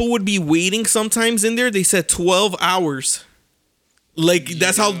would be waiting sometimes in there. They said 12 hours. Like,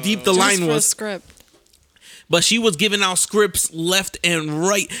 that's how deep the Just line for a was. script. But she was giving out scripts left and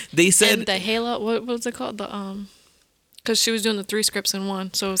right. They And said, the Halo, what was it called? Because she was doing the 3 scripts in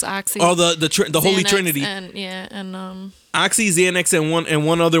one, so it was Oxy. oh, the Holy Xanax, Trinity, and Oxy, Xanax, and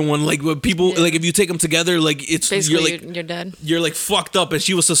one other one. Like, what people, Yeah. like, if you take them together, like, it's basically you're like. you're dead. You're like fucked up, and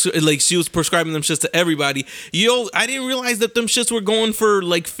she was she was prescribing them shits to everybody. Yo, I didn't realize that them shits were going for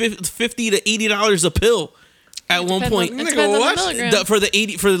like $50 to $80 a pill at one Depends point. on- it Nigga, depends on the what? milligram. For the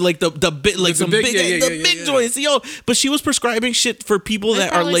 80, for like the bit, like The some big- big yeah, the yeah, big yeah. joints, yo. But she was prescribing shit for people They that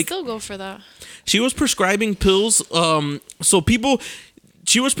are probably like, still go for that. she was prescribing pills.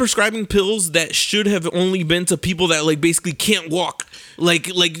 She was prescribing pills that should have only been to people that, like, basically can't walk. The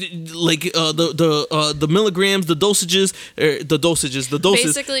milligrams, the dosages, the doses.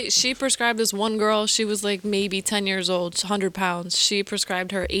 Basically, she prescribed this one girl. She was like maybe 10 years old, 100 pounds. She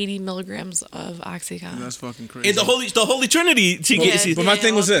prescribed her 80 milligrams of OxyContin. That's fucking crazy. In the Holy Trinity, she Yeah. gets. But my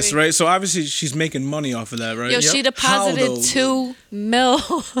thing was all this, three. right? So obviously she's making money off of that, right? Yo, she deposited How, though? 2 mil.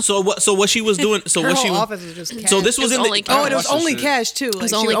 So what she was doing? So Her what whole she? office was just cash. So this was It in was the. only Oh, and it was Watch this only shit. cash too. Like,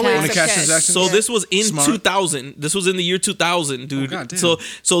 was she only always cash. Only cash accept transactions? So this was in Smart. 2000. This was in the year 2000, dude. goddamn.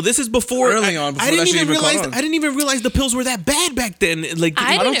 So this is before. Early on, before I didn't that shit even even caught realize. on. I didn't even realize the pills were that bad back then. Like,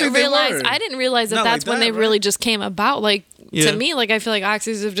 I don't didn't think they realize. were. I didn't realize that Not that's like when that, they right? really just came about. Like Yeah. to me, like I feel like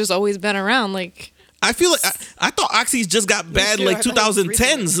oxys have just always been around. Like I feel like I thought Oxys just got bad too. like I thought it was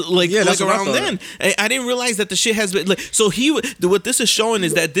 2010s, like, Yeah, like that's what I around thought. then. I didn't realize that the shit has been like. So what this is showing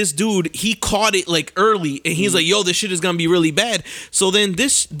is that this dude, he caught it like early, and he's like, "Yo, this shit is gonna be really bad." So then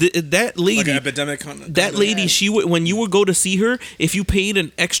that lady, Like an epidemic. that lady, she would, when you would go to see her, if you paid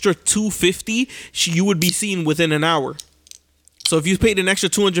an extra $250, you would be seen within an hour. So if you paid an extra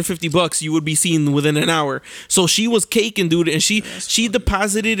 $250, you would be seen within an hour. So she was caking, dude, and she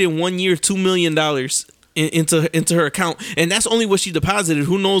deposited in 1 year $2 million into her account, and that's only what she deposited.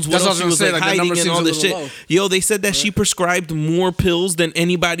 Who knows what That's else what I was she was gonna say, like like, that hiding number and all seems this a shit. little low. Yo, they said that she prescribed more pills than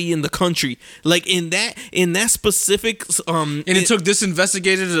anybody in the country. Like in that specific And it took this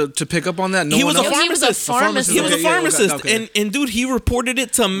investigator to pick up on that. No he one was a else? He was a pharmacist. He was a Okay, yeah, pharmacist, okay. and dude, he reported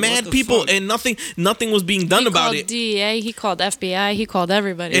it to mad the people, fuck? and nothing was being done He about called it. DEA, he called FBI, he called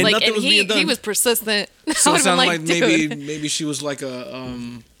everybody. And like, nothing and was being done. he was persistent. So I it would've been sounded like dude. maybe she was like a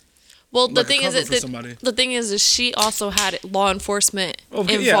Well, like the a thing is cover for that somebody. the thing is she also had law enforcement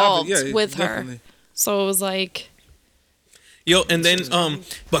Okay, yeah, involved yeah, with definitely. her, so it was like, Yo, and then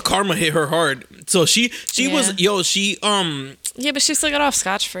but karma hit her hard. So she was yeah, but she still got off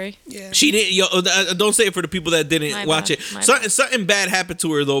scotch free. Yeah. she didn't. Yo, don't say it for the people that didn't My watch bad, it. my Something bad happened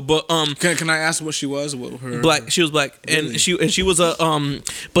to her though. But Can I ask what she was? What her black. She was black, Really? and she was a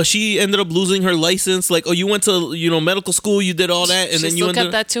but she ended up losing her license. Like, oh, you went to medical school, you did all that, and She then you still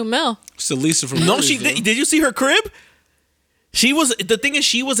ended kept that $2 million. It's Lisa from No, Phillies, she though. did you see her crib? She was the thing is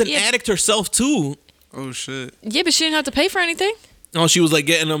she was an Yeah. addict herself too. Oh shit. Yeah, but she didn't have to pay for anything. Oh, she was like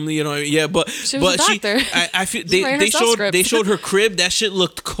getting them, yeah, but She was a doctor. I feel She writing herself scripts. they showed her crib. That shit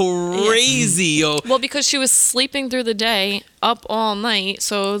looked crazy, yo. Well, because she was sleeping through the day, up all night,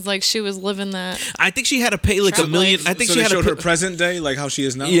 so it was like she was living that. I think she had to pay like $1 million. I think so she they had showed to her present day, like how she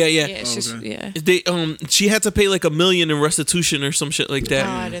is now. Yeah. Yeah, she's okay. yeah. They she had to pay like $1 million in restitution or some shit like that. Oh,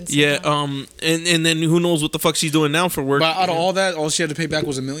 I didn't see yeah, that. and then who knows what the fuck she's doing now for work. But out of all that, all she had to pay back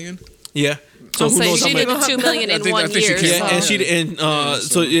was $1 million. Yeah. So who So knows how she much? did $2 million I in think- I 1 think she year. came Yeah, out. and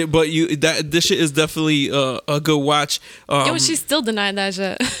she but this shit is definitely a good watch. Yeah, but she still denied that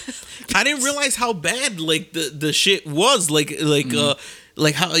shit. I didn't realize how bad like the shit was like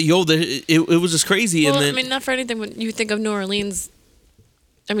how it was just crazy. Well, and then I mean, not for anything. When you think of New Orleans,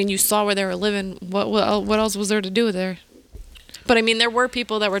 I mean, you saw where they were living. What else was there to do there? But I mean, there were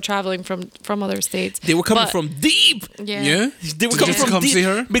people that were traveling from other states. they were coming But- from deep. Yeah. Yeah. They were Did coming you from come deep see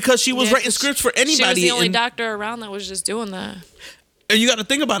her? because she was Yeah, writing 'cause scripts for She was anybody. the only and, doctor around that was just doing that. and you got to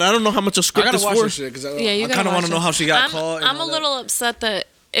think about it. I don't know how much a I script gotta is watch for. this shit because Yeah, you I gotta kind of want watch to know it. how she got caught. and I'm a all that. little upset that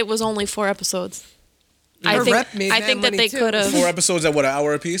it was only 4 episodes. Her rep made I mad think that money, they too. could have. 4 episodes at what, an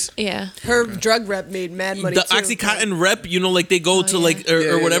hour apiece? Yeah. Her drug rep made mad money The too. OxyContin rep, like they go to yeah. like Yeah, or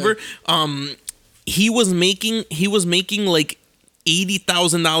yeah, whatever. He was making like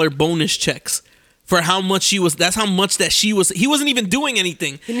 $80,000 bonus checks for how much she was. That's how much that she was. He wasn't even doing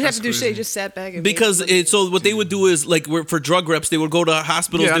anything. He didn't have to do shit. He just sat back and Because made money. so what they would do is like for drug reps, they would go to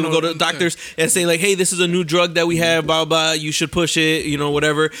hospitals, Yeah, I they would go know, to doctors and say like, hey, this is a new drug that we have, blah blah, you should push it,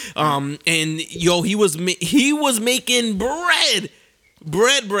 whatever. And he was making bread.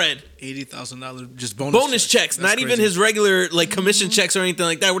 $80,000 just Bonus checks, That's not even crazy. his regular like commission checks or anything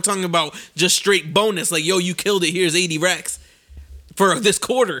like that. We're talking about just straight bonus. Like, yo, you killed it. Here's 80 racks for this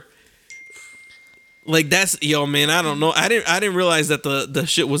quarter. Like that's man. I don't know. I didn't realize that the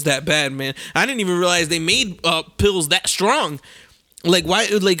shit was that bad, man. I didn't even realize they made pills that strong. Like why?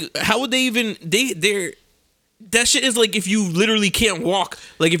 Like how would they even they're that shit is like if you literally can't walk.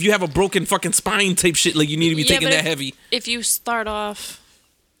 Like if you have a broken fucking spine type shit. Like you need to be taking but that heavy. If you start off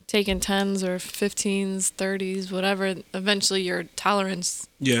taking 10s or 15s, 30s, whatever, eventually your tolerance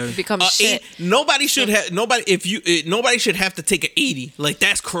becomes shit. Nobody should have nobody should have to take an 80. Like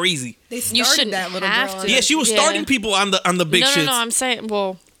that's crazy. They started You shouldn't that little have girl. to. on Yeah, that. she was Yeah. starting people on the big shits. No, I'm saying,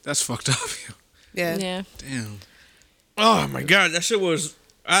 well, That's fucked up. Yeah. yeah. Damn. Oh my god, that shit was.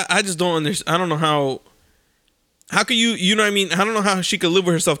 I just don't understand. I don't know how. How could you know what I mean? I don't know how she could live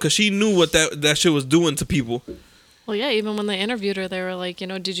with herself because she knew what that shit was doing to people. Well, yeah, even when they interviewed her, they were like,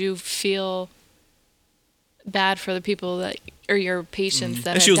 did you feel bad for the people that, or your patients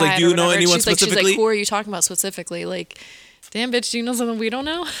that And she had was like, died do or you know whatever? anyone She's like, specifically? who are you talking about specifically? Like, damn, bitch, do you know something we don't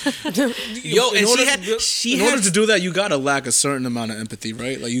know? Yo, and In order she in order had to do that, you gotta lack a certain amount of empathy,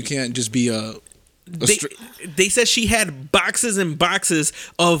 right? Like you can't just be a they said she had boxes and boxes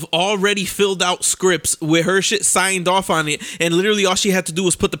of already filled out scripts with her shit signed off on it, and literally all she had to do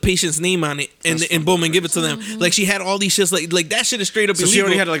was put the patient's name on it and boom and give it to them. Like she had all these shits like that shit is straight up So illegal. she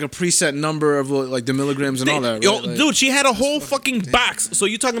already had like a preset number of like the milligrams and all that. Right? Yo, Like, dude, she had a whole fucking box. So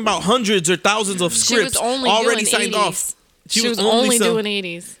you're talking about hundreds or thousands of She was scripts only already doing signed 80s. off. She was only doing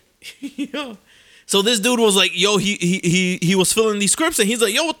 80s. Yo. So this dude was like, yo, he was filling these scripts, and he's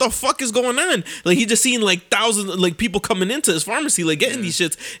like, yo, what the fuck is going on? Like, he just seen like thousands, like people coming into his pharmacy, like getting these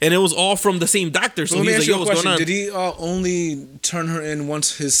shits, and it was all from the same doctor. So Let me he's ask like, you yo, a what's question. going on? Did he only turn her in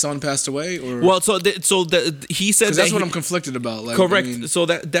once his son passed away, or Well, he said because that that's what I'm conflicted about. Like, correct. I mean, So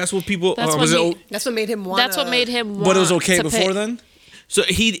that's what people. That's was what it he, o- That's what made him want. that's what made him want but it was okay to before pay. then. So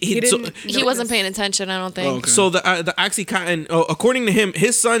he didn't- He wasn't paying attention, I don't think. Oh, okay. So the OxyContin, according to him,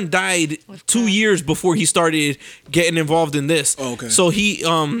 his son died 2 years before he started getting involved in this. Oh, okay. So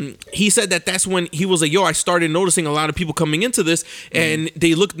he said that's when he was like, yo, I started noticing a lot of people coming into this, and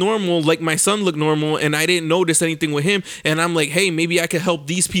they look normal, like my son looked normal, and I didn't notice anything with him. And I'm like, hey, maybe I could help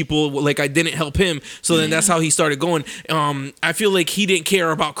these people, like I didn't help him. So then that's how he started going. I feel like he didn't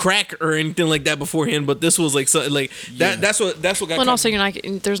care about crack or anything like that beforehand, but this was like so, like that. That's what got. Well, and also you're not.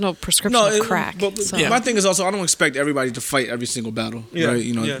 There's no prescription of crack. But so. my thing is also I don't expect everybody to fight every single battle. Yeah, Right?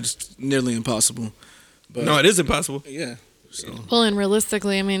 You know, yeah. it's nearly impossible. But No, it is impossible. yeah. So Well, and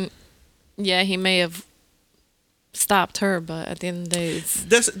realistically, I mean, yeah, he may have stopped her, but at the end of the day, it's,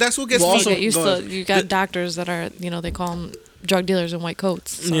 That's what gets Well, me. also- you get used go to. ahead. You got doctors that are, they call them drug dealers in white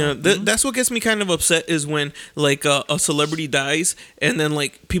coats. So. Yeah, that's what gets me kind of upset is when like a celebrity dies and then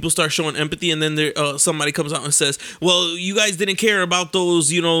like people start showing empathy and then there somebody comes out and says, "Well, you guys didn't care about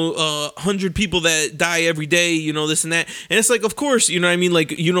those 100 people that die every day, this and that." And it's like, of course, you know what I mean? Like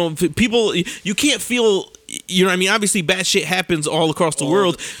people, you can't feel. You know what I mean? Obviously, bad shit happens all across the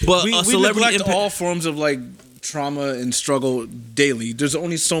world, but we a celebrity neglect all forms of like trauma and struggle daily. There's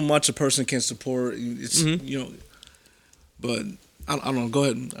only so much a person can support. It's but I don't know. Go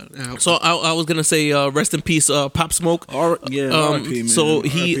ahead. So I was gonna say, rest in peace, Pop Smoke. RIP, man. So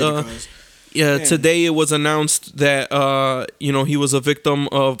he, RIP to guys. yeah, Man. today it was announced that he was a victim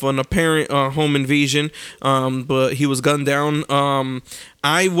of an apparent home invasion, but he was gunned down.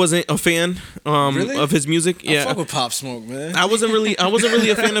 I wasn't a fan Really? of his music. I Yeah. fuck with Pop Smoke, man. I wasn't really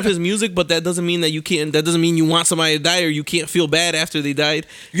a fan of his music, but that doesn't mean that you can't. That doesn't mean you want somebody to die or you can't feel bad after they died.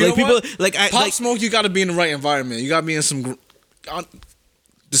 You like know people, what? like I Pop like. Smoke, you got to be in the right environment. You got to be in some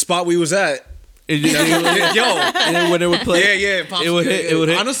the spot we was at. Yo, and when it would play, Yeah, Pop it would Smoke, hit. yeah. It would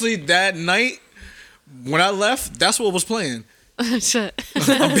hit. Honestly, that night when I left, that's what was playing. Shit.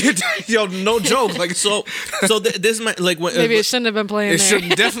 Yo, no joke. Like So this might like when Maybe it shouldn't have been playing it there.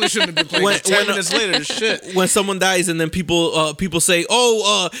 definitely shouldn't have been playing. When- 10 when- minutes later, this shit. when someone dies and then people say,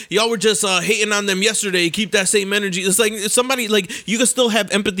 "Oh, y'all were just hating on them yesterday. Keep that same energy." It's like somebody like you can still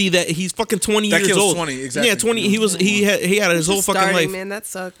have empathy that he's fucking 20 That years kills old. 20, exactly. Yeah, 20. He had his whole Just fucking starting, life. man. That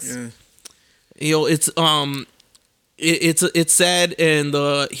sucks. Yeah. It's sad,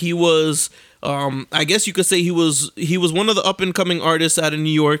 and he was. I guess you could say he was one of the up and coming artists out of New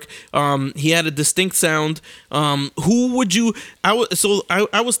York. He had a distinct sound. Who would you? I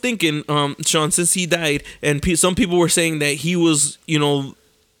was thinking, Sean, since he died, and some people were saying that he was,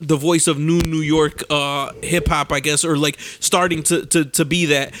 the voice of New York hip hop, I guess, or like starting to be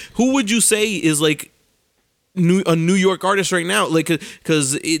that. Who would you say is like a New York artist right now? Like,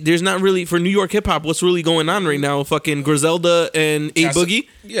 because there's not really for New York hip hop. What's really going on right now? Fucking Griselda and A Boogie.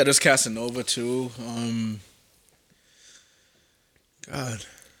 Yeah, there's Casanova too. God.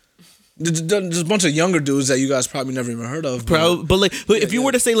 There's a bunch of younger dudes that you guys probably never even heard of. But like, if you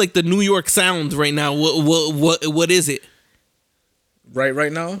were to say like the New York sound right now, what is it?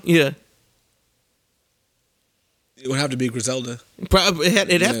 right now, Yeah. it would have to be Griselda. Probably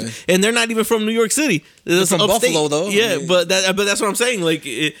it have Yeah. to, and they're not even from New York City. They're from Buffalo, though. Yeah, I mean- but that's what I'm saying. Like,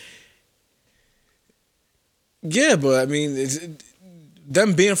 Yeah, but I mean,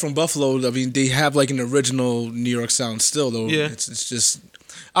 them being from Buffalo, I mean, they have like an original New York sound still, though. Yeah. It's just,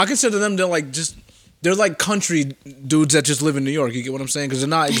 I consider them, they're like country dudes that just live in New York. You get what I'm saying? Because they're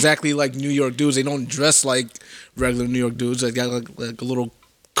not exactly like New York dudes. They don't dress like regular New York dudes. They got like a little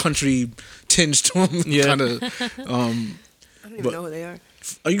country tinge to them. Yeah. Kind of. I don't even know who they are.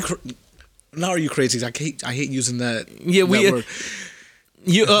 Are you? Now are you crazy? I hate using that. Yeah, that word.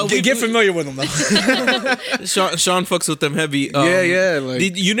 you Get familiar with them though. Sean fucks with them heavy. Yeah, like-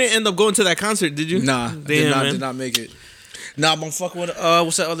 you didn't end up going to that concert, did you? Nah, Damn, did man. not make it. Nah, but I'm fucking with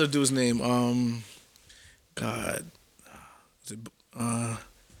what's that other dude's name? God, is it,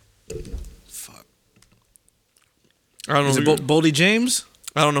 fuck. I don't know. Is it Boldy James?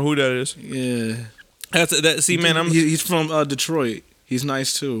 I don't know who that is. Yeah, That's that. See, man, he's from Detroit. He's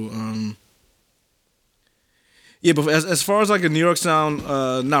nice too. Yeah, but as far as like a New York sound,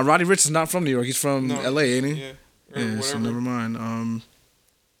 Roddy Ricch is not from New York. He's from L.A., ain't he? Yeah, so never mind.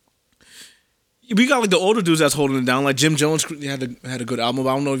 We got like the older dudes that's holding it down. Like Jim Jones had a good album. But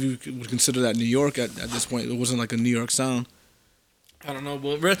I don't know if you would consider that New York at this point. It wasn't like a New York sound. I don't know,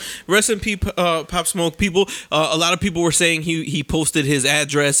 but rest in peace, Pop Smoke. People, a lot of people were saying he posted his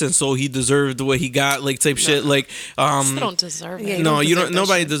address, and so he deserved what he got, like type shit. Like, Still don't deserve it. Yeah, no, you deserve don't. that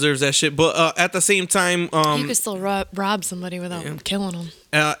Nobody shit. deserves that shit. But at the same time, You could still rob somebody without killing them.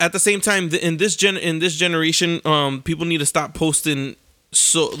 at the same time, in this generation, people need to stop posting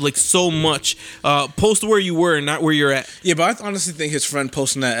so much. Post where you were, not where you're at. Yeah, but I honestly think his friend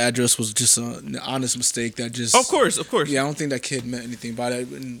posting that address was just an honest mistake. That just Of course. Yeah, I don't think that kid meant anything by that.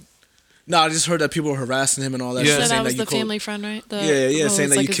 And, no, I just heard that people were harassing him and all that. Yeah. shit, So saying that was you the family friend, right? saying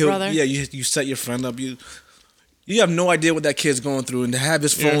that like you his killed. brother. Yeah, you set your friend up. You have no idea what that kid's going through, and to have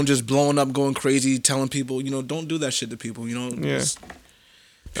his phone just blowing up, going crazy, telling people, don't do that shit to people. Yeah.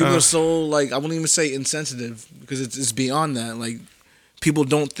 People are so like I wouldn't even say insensitive because it's beyond that. Like people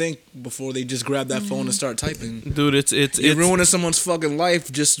don't think before they just grab that phone and start typing. Dude, it's You're ruining someone's fucking life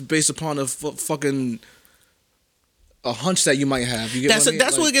just based upon a fucking a hunch that you might have. You get That's what I mean?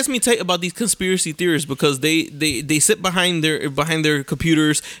 that's what gets me tight about these conspiracy theories, because they sit behind their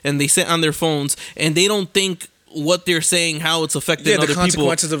computers and they sit on their phones and they don't think what they're saying, how it's affecting the other people.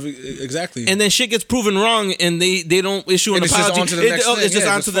 consequences of exactly. And then shit gets proven wrong, and they don't issue an And it's apology. just on to the next thing. It's just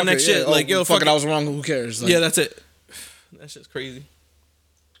Yeah, on to the fuck next it, shit. yeah. Like, yo, fuck it, I was wrong. Who cares? Like, yeah, that's it. That shit's crazy.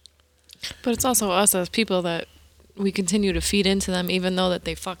 But it's also us as people that we continue to feed into them, even though that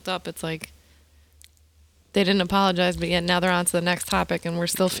they fucked up. It's like they didn't apologize, but yet now they're on to the next topic, and we're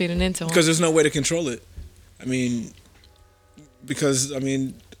still feeding into them. because there's no way to control it.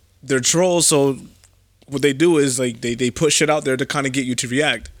 They're trolls, so what they do is like they put shit out there to kind of get you to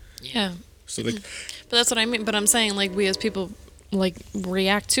react. Yeah, So they, but that's what I mean. But I'm saying, like, we as people, like,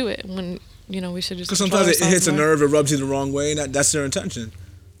 react to it when we should just. because control sometimes it ourselves hits a more. nerve, it rubs you the wrong way, and that's their intention.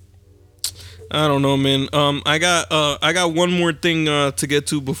 I don't know, man. I got one more thing to get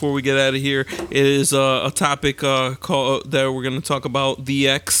to before we get out of here. It is a topic called that we're gonna talk about, the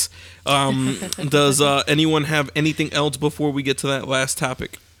X. Does anyone have anything else before we get to that last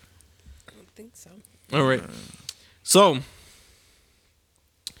topic? I don't think so. All right. So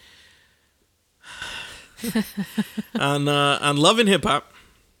on Love and Hip Hop.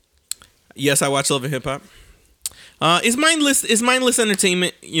 Yes, I watch Love and Hip Hop. It's mindless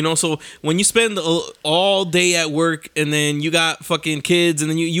entertainment, so when you spend all day at work and then you got fucking kids and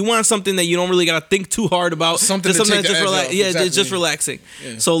then you want something that you don't really gotta think too hard about, Something to take that's the just edge off, yeah, exactly. it's just relaxing.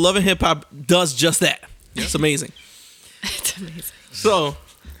 Yeah. So Love and Hip Hop does just that. It's amazing. It's amazing. So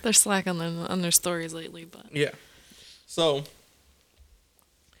They're slack on their stories lately, but yeah. So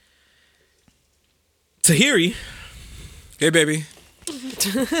Tahiri, Hey, baby.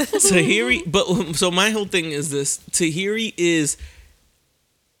 Tahiri, but so my whole thing is this: Tahiri is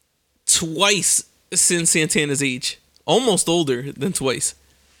twice Sin Santana's age, almost older than twice.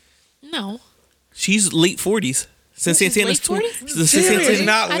 no. She's late 40s. Sin She's Santana's late 40s? Sin Tahiri Santana's is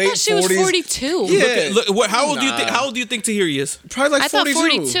not I late thought she was 40s. 42. Yeah. Look, how old do you Nah. think? How old do you think Tahiri is? Probably like I thought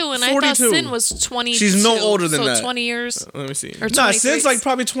 42. 42, and I 42. thought Sin was 22. She's no older than so that. 20 years. Let me see. Or Nah, 23. Sin's like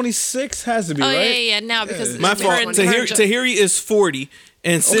probably 26 has to be, Oh, right? yeah. Now, because My her fault. and- Tahiri is 40,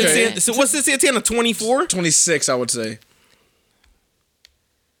 and Sin Okay. Santana. So what's Sin Santana? 24. 26, I would say.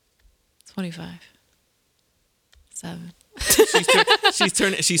 25. 7.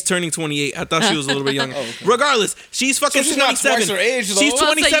 She's turning 28. I thought she was a little bit younger. Regardless, she's fucking So she's not 27. twice her age, though. She's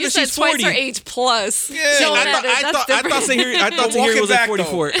Well, 27. you said She's 40. twice her age plus. Yeah, So I thought that's Tahiri Walk was it like back,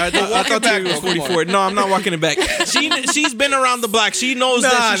 44. though. I thought Walk it back, Tahiri was though. Come 44. No, I'm not walking it back. She's been around the block. She knows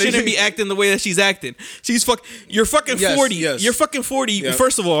that Nah, she shouldn't be acting the way that she's acting. You're fucking Yes, 40. yes. You're fucking 40. Yeah.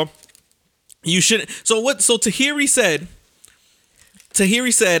 First of all, you shouldn't. So Tahiri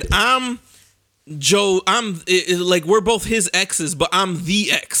said, I'm Joe, like, we're both his exes, but I'm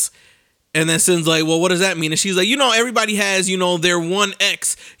the ex. And then Sin's like, well, what does that mean? And she's like, everybody has, their one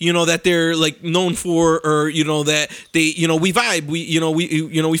ex, that they're like known for, or that they, we vibe,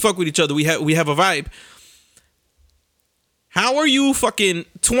 we fuck with each other, we have a vibe. How are you fucking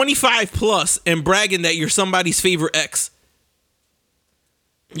 25 plus and bragging that you're somebody's favorite ex?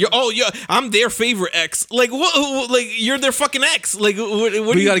 I'm their favorite ex. Like, what? Like, you're their fucking ex. Like, what do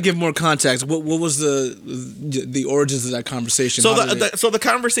We you got to give more context. What was the origins of that conversation? So How did it- the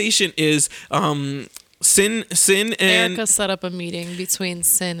conversation is Sin and Erica set up a meeting between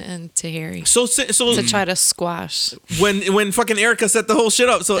Sin and Tahiri so to try to squash. when fucking Erica set the whole shit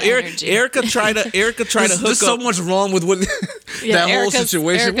up. So energy. Erica tried to hook There's so up. much wrong with what Yeah, that whole Erica's-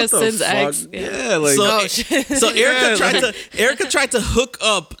 situation. Erica's what the Sin's fuck? ex, Yeah, like So Erica tried to hook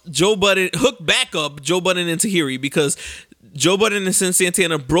back up Joe Budden and Tahiri, because Joe Budden and Sin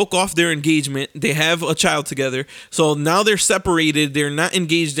Santana broke off their engagement. They have a child together. So now they're separated. They're not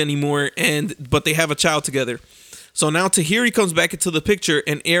engaged anymore, but they have a child together. So now Tahiri comes back into the picture,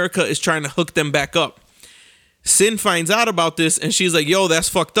 and Erica is trying to hook them back up. Sin finds out about this, and she's like, "Yo, that's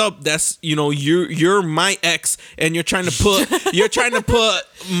fucked up. That's, you know, you're my ex, and you're trying to put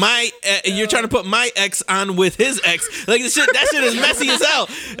my ex on with his ex. Like that shit is messy as hell.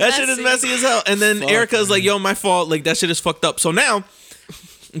 That shit is messy as hell." And then Erica's like, "Yo, my fault. Like that shit is fucked up." So now,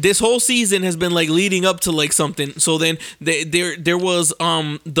 this whole season has been like leading up to like something. So then there was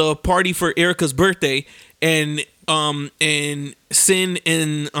the party for Erica's birthday, and Sin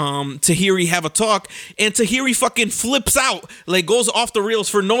and Tahiri have a talk, and Tahiri fucking flips out, like goes off the rails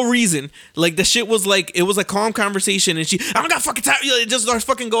for no reason. Like the shit was like, it was a calm conversation, and I don't got fucking time. It just starts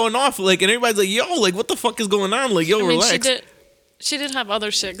fucking going off, like, and everybody's like, "Yo, like what the fuck is going on?" Like, "Yo, relax." She did have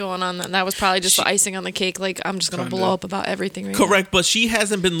other shit going on. That was probably just the icing on the cake. Like, I'm just gonna blow up about everything. Right Correct, but she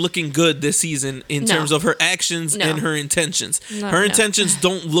hasn't been looking good this season in terms of her actions and her intentions. Her intentions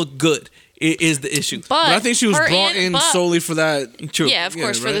don't look good. It is the issue. But I think she was brought in solely for that. True. Yeah, of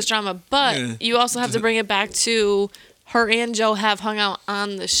course, for this drama. But you also have to bring it back to her and Joe have hung out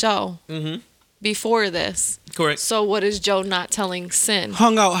on the show before this. Correct. So what is Joe not telling Sin?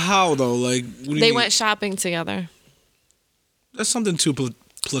 Hung out how though? Like what do you they mean? went shopping together. That's something two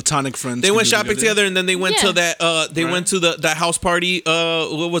platonic friends. They went shopping together, and then they went to that. They went to that house party.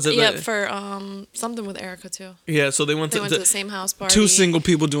 What was it? Yeah, for something with Erica too. Yeah, so they went to the same house party. Two single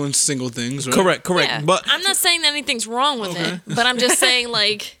people doing single things. Right? Correct. Yeah. But I'm not saying that anything's wrong with it, but I'm just saying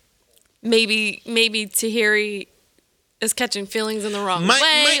like maybe Tahiri is catching feelings in the wrong way.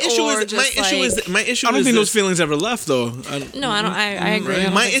 My issue. I don't think those feelings ever left though. I agree.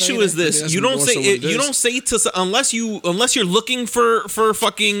 My issue is this: you don't say to unless you're looking for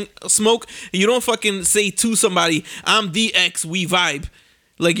fucking smoke. You don't fucking say to somebody, "I'm the ex, we vibe."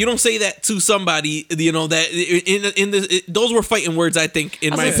 Like you don't say that to somebody. You know that those were fighting words. I think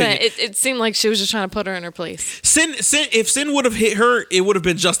in my opinion, it seemed like she was just trying to put her in her place. If Sin would have hit her, it would have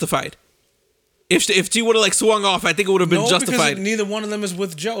been justified. If she would have like swung off, I think it would have been justified. Because neither one of them is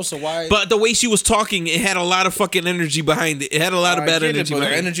with Joe, so why? But the way she was talking, it had a lot of fucking energy behind it. It had a lot of bad energy.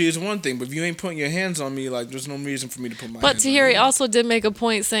 But energy is one thing, but if you ain't putting your hands on me, like there's no reason for me to put my. But hands Tahiri on also did make a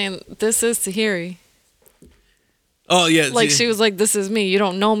point saying, "This is Tahiri." Oh yeah, like she was like, "This is me. You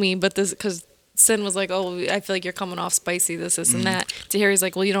don't know me, but this," because Sin was like, "Oh, I feel like you're coming off spicy. This, and that." Tahiri's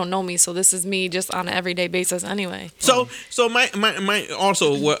like, "Well, you don't know me, so this is me, just on an everyday basis, anyway." So my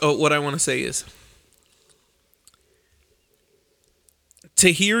also what I want to say is,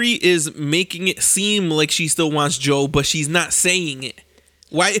 Tahiri is making it seem like she still wants Joe, but she's not saying it.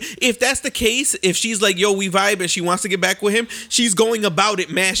 Why? If that's the case, if she's like, "Yo, we vibe," and she wants to get back with him, she's going about it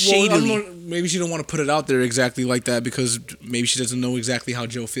shadily. Maybe she don't want to put it out there exactly like that because maybe she doesn't know exactly how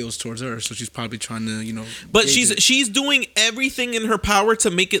Joe feels towards her, so she's probably trying to, But she's doing everything in her power to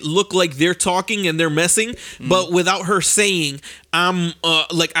make it look like they're talking and they're messing, but without her saying, "I'm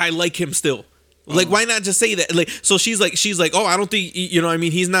like I like him still." Like, why not just say that? Like, so she's like, "Oh, I don't think, I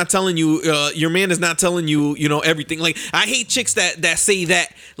mean, he's not telling you, your man is not telling you, everything." Like, I hate chicks that say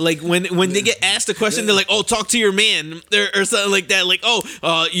that. Like, when they get asked a question, they're like, "Oh, talk to your man," or something like that. Like, "Oh,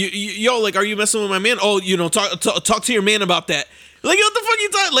 yo, like, are you messing with my man? Oh, talk to your man about that." Like, what the fuck you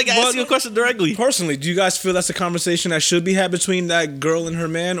talking? Like, I ask you a question directly. Personally, do you guys feel that's a conversation that should be had between that girl and her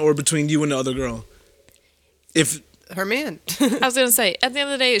man, or between you and the other girl? If her man. I was gonna say, at the end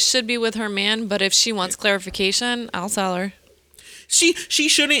of the day, it should be with her man. But if she wants clarification, I'll tell her. She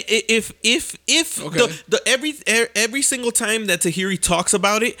shouldn't. If every single time that Tahiri talks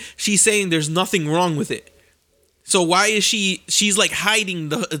about it, she's saying there's nothing wrong with it. So why is she's like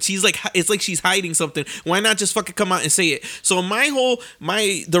hiding it's like she's hiding something. Why not just fucking come out and say it? So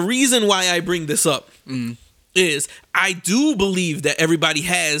the reason why I bring this up is I do believe that everybody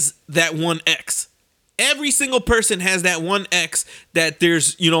has that one ex. Every single person has that one ex that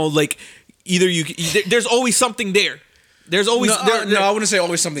there's, like there's always something there. There's always no, I wouldn't say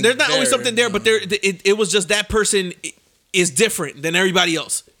always something. There's not always something there, but it was just that person is different than everybody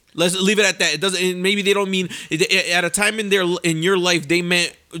else. Let's leave it at that. It doesn't. Maybe they don't mean at a time in your life they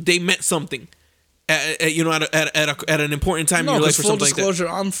meant something. At an important time in your life or something like that. Full disclosure,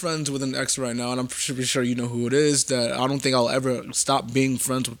 I'm friends with an ex right now, and I'm pretty sure you know who it is. That I don't think I'll ever stop being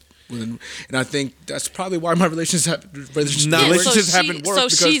friends with. And I think that's probably why my relationships haven't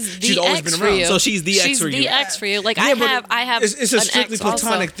worked because she's always been around. So she's the ex for you. She's the ex for you. Like I have. It's a strictly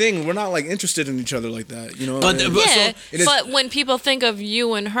platonic thing. We're not like interested in each other like that, But when people think of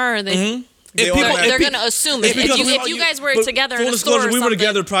you and her, they're gonna assume if you guys were together in a store or something. We were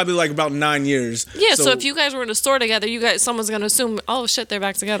together probably like about 9 years. Yeah, so if you guys were in a store together, someone's gonna assume, oh shit, they're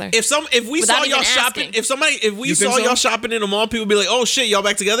back together. If we saw y'all shopping, if we saw y'all shopping in the mall, people would be like, oh shit, y'all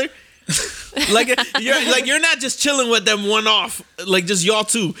back together. Like you're not just chilling with them one off, like just y'all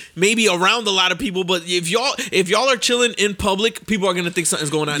two, maybe around a lot of people. But if y'all are chilling in public, people are gonna think something's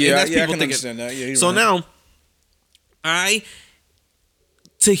going on. Yeah, and that's yeah, I people can thinking. understand that. Yeah, you're So right. now,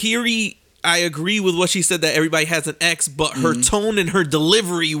 Tahiri, I agree with what she said that everybody has an ex, but her tone and her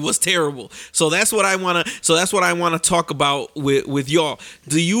delivery was terrible. So that's what I wanna talk about with y'all.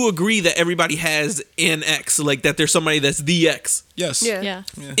 Do you agree that everybody has an ex, like that there's somebody that's the ex? Yes. Yeah. Yeah.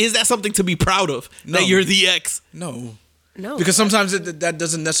 Is that something to be proud of? No. That you're the ex? No. No. Because sometimes that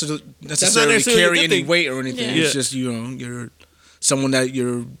doesn't necessarily necessarily a carry good any thing. weight or anything. Yeah. It's just you're someone that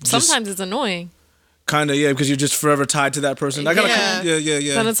you're just Sometimes it's annoying. kind of because you're just forever tied to that person. I gotta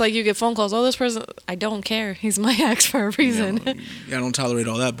Yeah. Then it's like you get phone calls. Oh, this person, I don't care. He's my ex for a reason. Yeah, I don't tolerate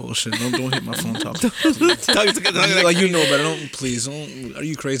all that bullshit. Don't hit my phone talk. Like, Like you know better. Please don't. Are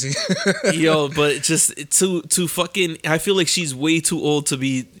you crazy? yo, but it's just to fucking. I feel like she's way too old to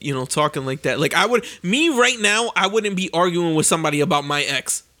be talking like that. Like right now, I wouldn't be arguing with somebody about my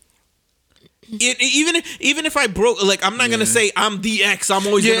ex. Even if I broke, like I'm not gonna say I'm the ex. I'm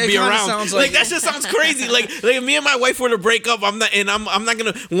always Yeah, gonna it be kinda around. sounds Like like- that just sounds crazy. Like if me and my wife were to break up, I'm not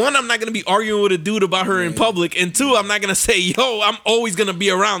gonna be arguing with a dude about her in public, and two, I'm not gonna say yo, I'm always gonna be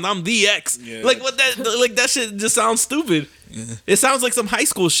around. I'm the ex. Yeah. Like what that shit just sounds stupid. It sounds like some high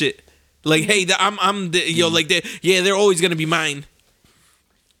school shit. Like hey, I'm the, yo like they're always gonna be mine.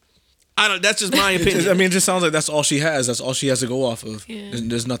 I don't. That's just my opinion. I mean, it just sounds like that's all she has. That's all she has to go off of. Yeah.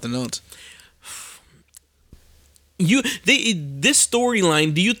 There's nothing else. This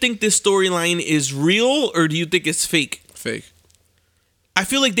storyline, do you think this storyline is real or do you think it's fake? Fake. I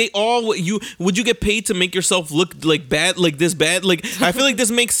feel like would you get paid to make yourself look like bad, like this bad? Like I feel like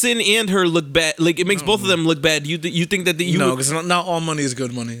this makes Sin and her look bad. Like it makes both of them look bad. You think that No, because not all money is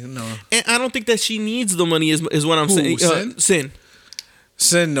good money. No. And I don't think that she needs the money. Is what I'm Who, saying. Sin? Sin,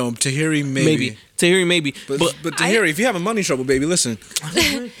 Sin, no. Tahiri, maybe. Tahiri, maybe. But Tahiri, if you have a money trouble, baby, listen.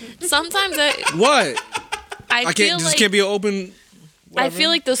 Sometimes What? I I feel can't. This like can't be an open. I feel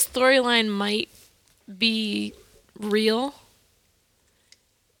like the storyline might be real,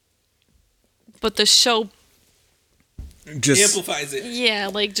 but the show, Just amplifies it. yeah,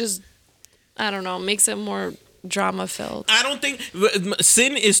 like just I don't know, makes it more drama filled. I don't think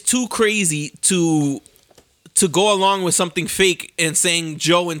Sin is too crazy to go along with something fake and saying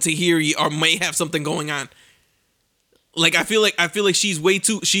Joe and Tahiri may have something going on. Like I feel like she's way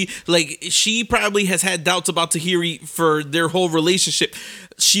too she probably has had doubts about Tahiri for their whole relationship.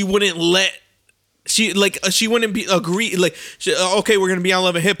 She wouldn't be agree okay, we're gonna be on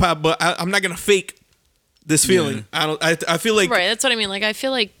Love and Hip Hop, but I'm not gonna fake this feeling. Yeah. I feel like Right, that's what I mean. Like I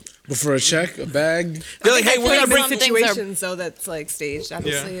feel like but for a check, a bag. they're like, hey, I we're feel gonna like bring some things are- situation, so that's like staged,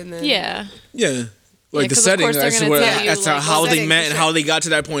 obviously, and then yeah. Yeah. Like the 'cause of setting, course they're as to, gonna where, tell you, as to like, how the they setting met for and sure. how they got to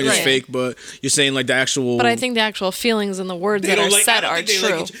that point is Right. fake, but you're saying like the actual. But I think the actual feelings and the words they that are don't like. said I are don't think they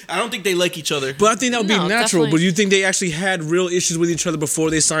true. like I don't think they like each other. But I think that would be No, natural. definitely. But you think they actually had real issues with each other before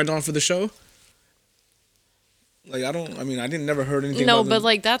they signed on for the show? Like I didn't never heard anything. No, about but them.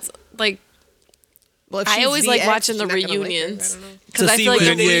 like that's like Well, if I she's always the like ex, watching the she's not gonna like her. reunions I don't know. because To I see feel like what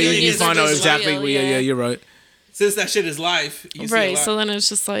the they- yeah, reunions you are find out just exactly. real, Yeah, you're right. Since that shit is live, you see a Right, lot. so then it's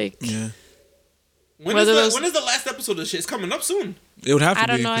just like Yeah, when whether those- is the last episode of this shit? It's coming up soon. it would have to I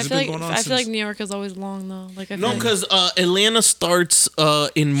don't be. know. 'cause I it's feel been like going on I feel like since- New York is always long though. Like I feel No, like, because Atlanta starts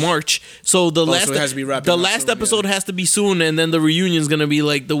in March, so the last so it has to be wrapping the up last soon, episode yeah. has to be soon, and then the reunion's gonna be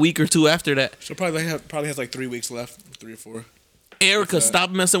like the week or two after that. So probably has like 3 weeks left, 3 or 4. Erica,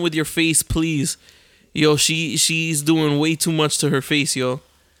 stop messing with your face, please. Yo, she's doing way too much to her face, yo.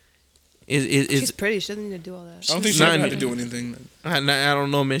 She's It's pretty. She doesn't need to do all that. I don't think she Not ever had any- to do anything. I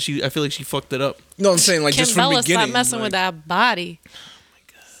don't know, man. I feel like she fucked it up. No, I'm saying like Kim just from the Bella, beginning. stop messing with that body.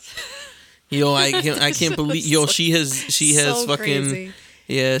 Yo, I can't believe. Yo, she has So fucking. crazy.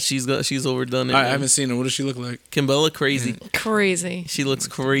 Yeah, she's overdone it. I man. haven't seen her. What does she look like? Kimbella crazy. Crazy. She looks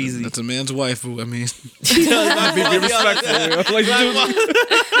crazy. That's a man's wife. But I mean, Be respectful. like,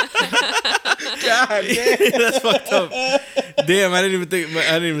 God damn. That's fucked up. Damn, I didn't even think about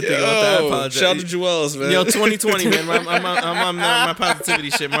that. I apologize. Shout out to Jewels, man. Yo, 2020, man. I'm on my positivity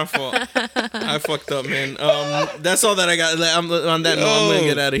shit. My fault. I fucked up, man. That's all that I got. I'm on that note. I'm gonna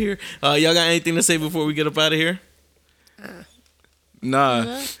get out of here. Y'all got anything to say before we get up out of here?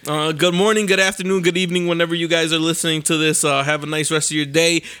 Nah. Good morning, good afternoon, good evening, whenever you guys are listening to this. Have a nice rest of your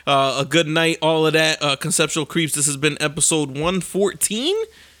day. A good night, all of that. Conceptual Creeps. This has been episode 114.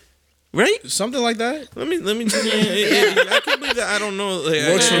 Right? Something like that. Let me. Yeah, I can't believe that. I don't know. Like,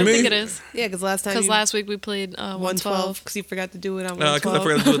 Works for I me. think it is. Yeah, because last time Because you last week we played 112. because you forgot to do it on because 112. I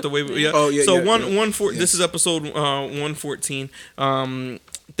forgot to do it the way. Yeah. Oh, yeah, So yeah, yeah. This is episode 114.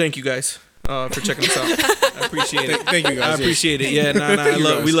 thank you guys for checking us out. I appreciate it. Thank you guys. I appreciate it. Yeah,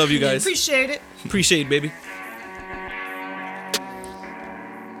 nah, we love you guys. Appreciate it. Appreciate it, baby.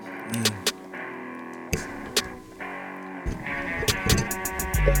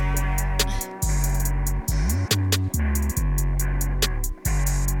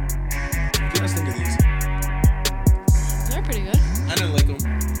 What do you guys think of these? They're pretty good. I didn't like them.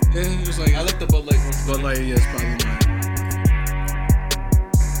 Yeah, it was like I like the Bud Light ones. Bud Light. Yeah, it's probably mine.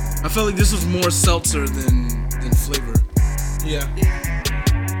 I felt like this was more seltzer than flavor. Yeah.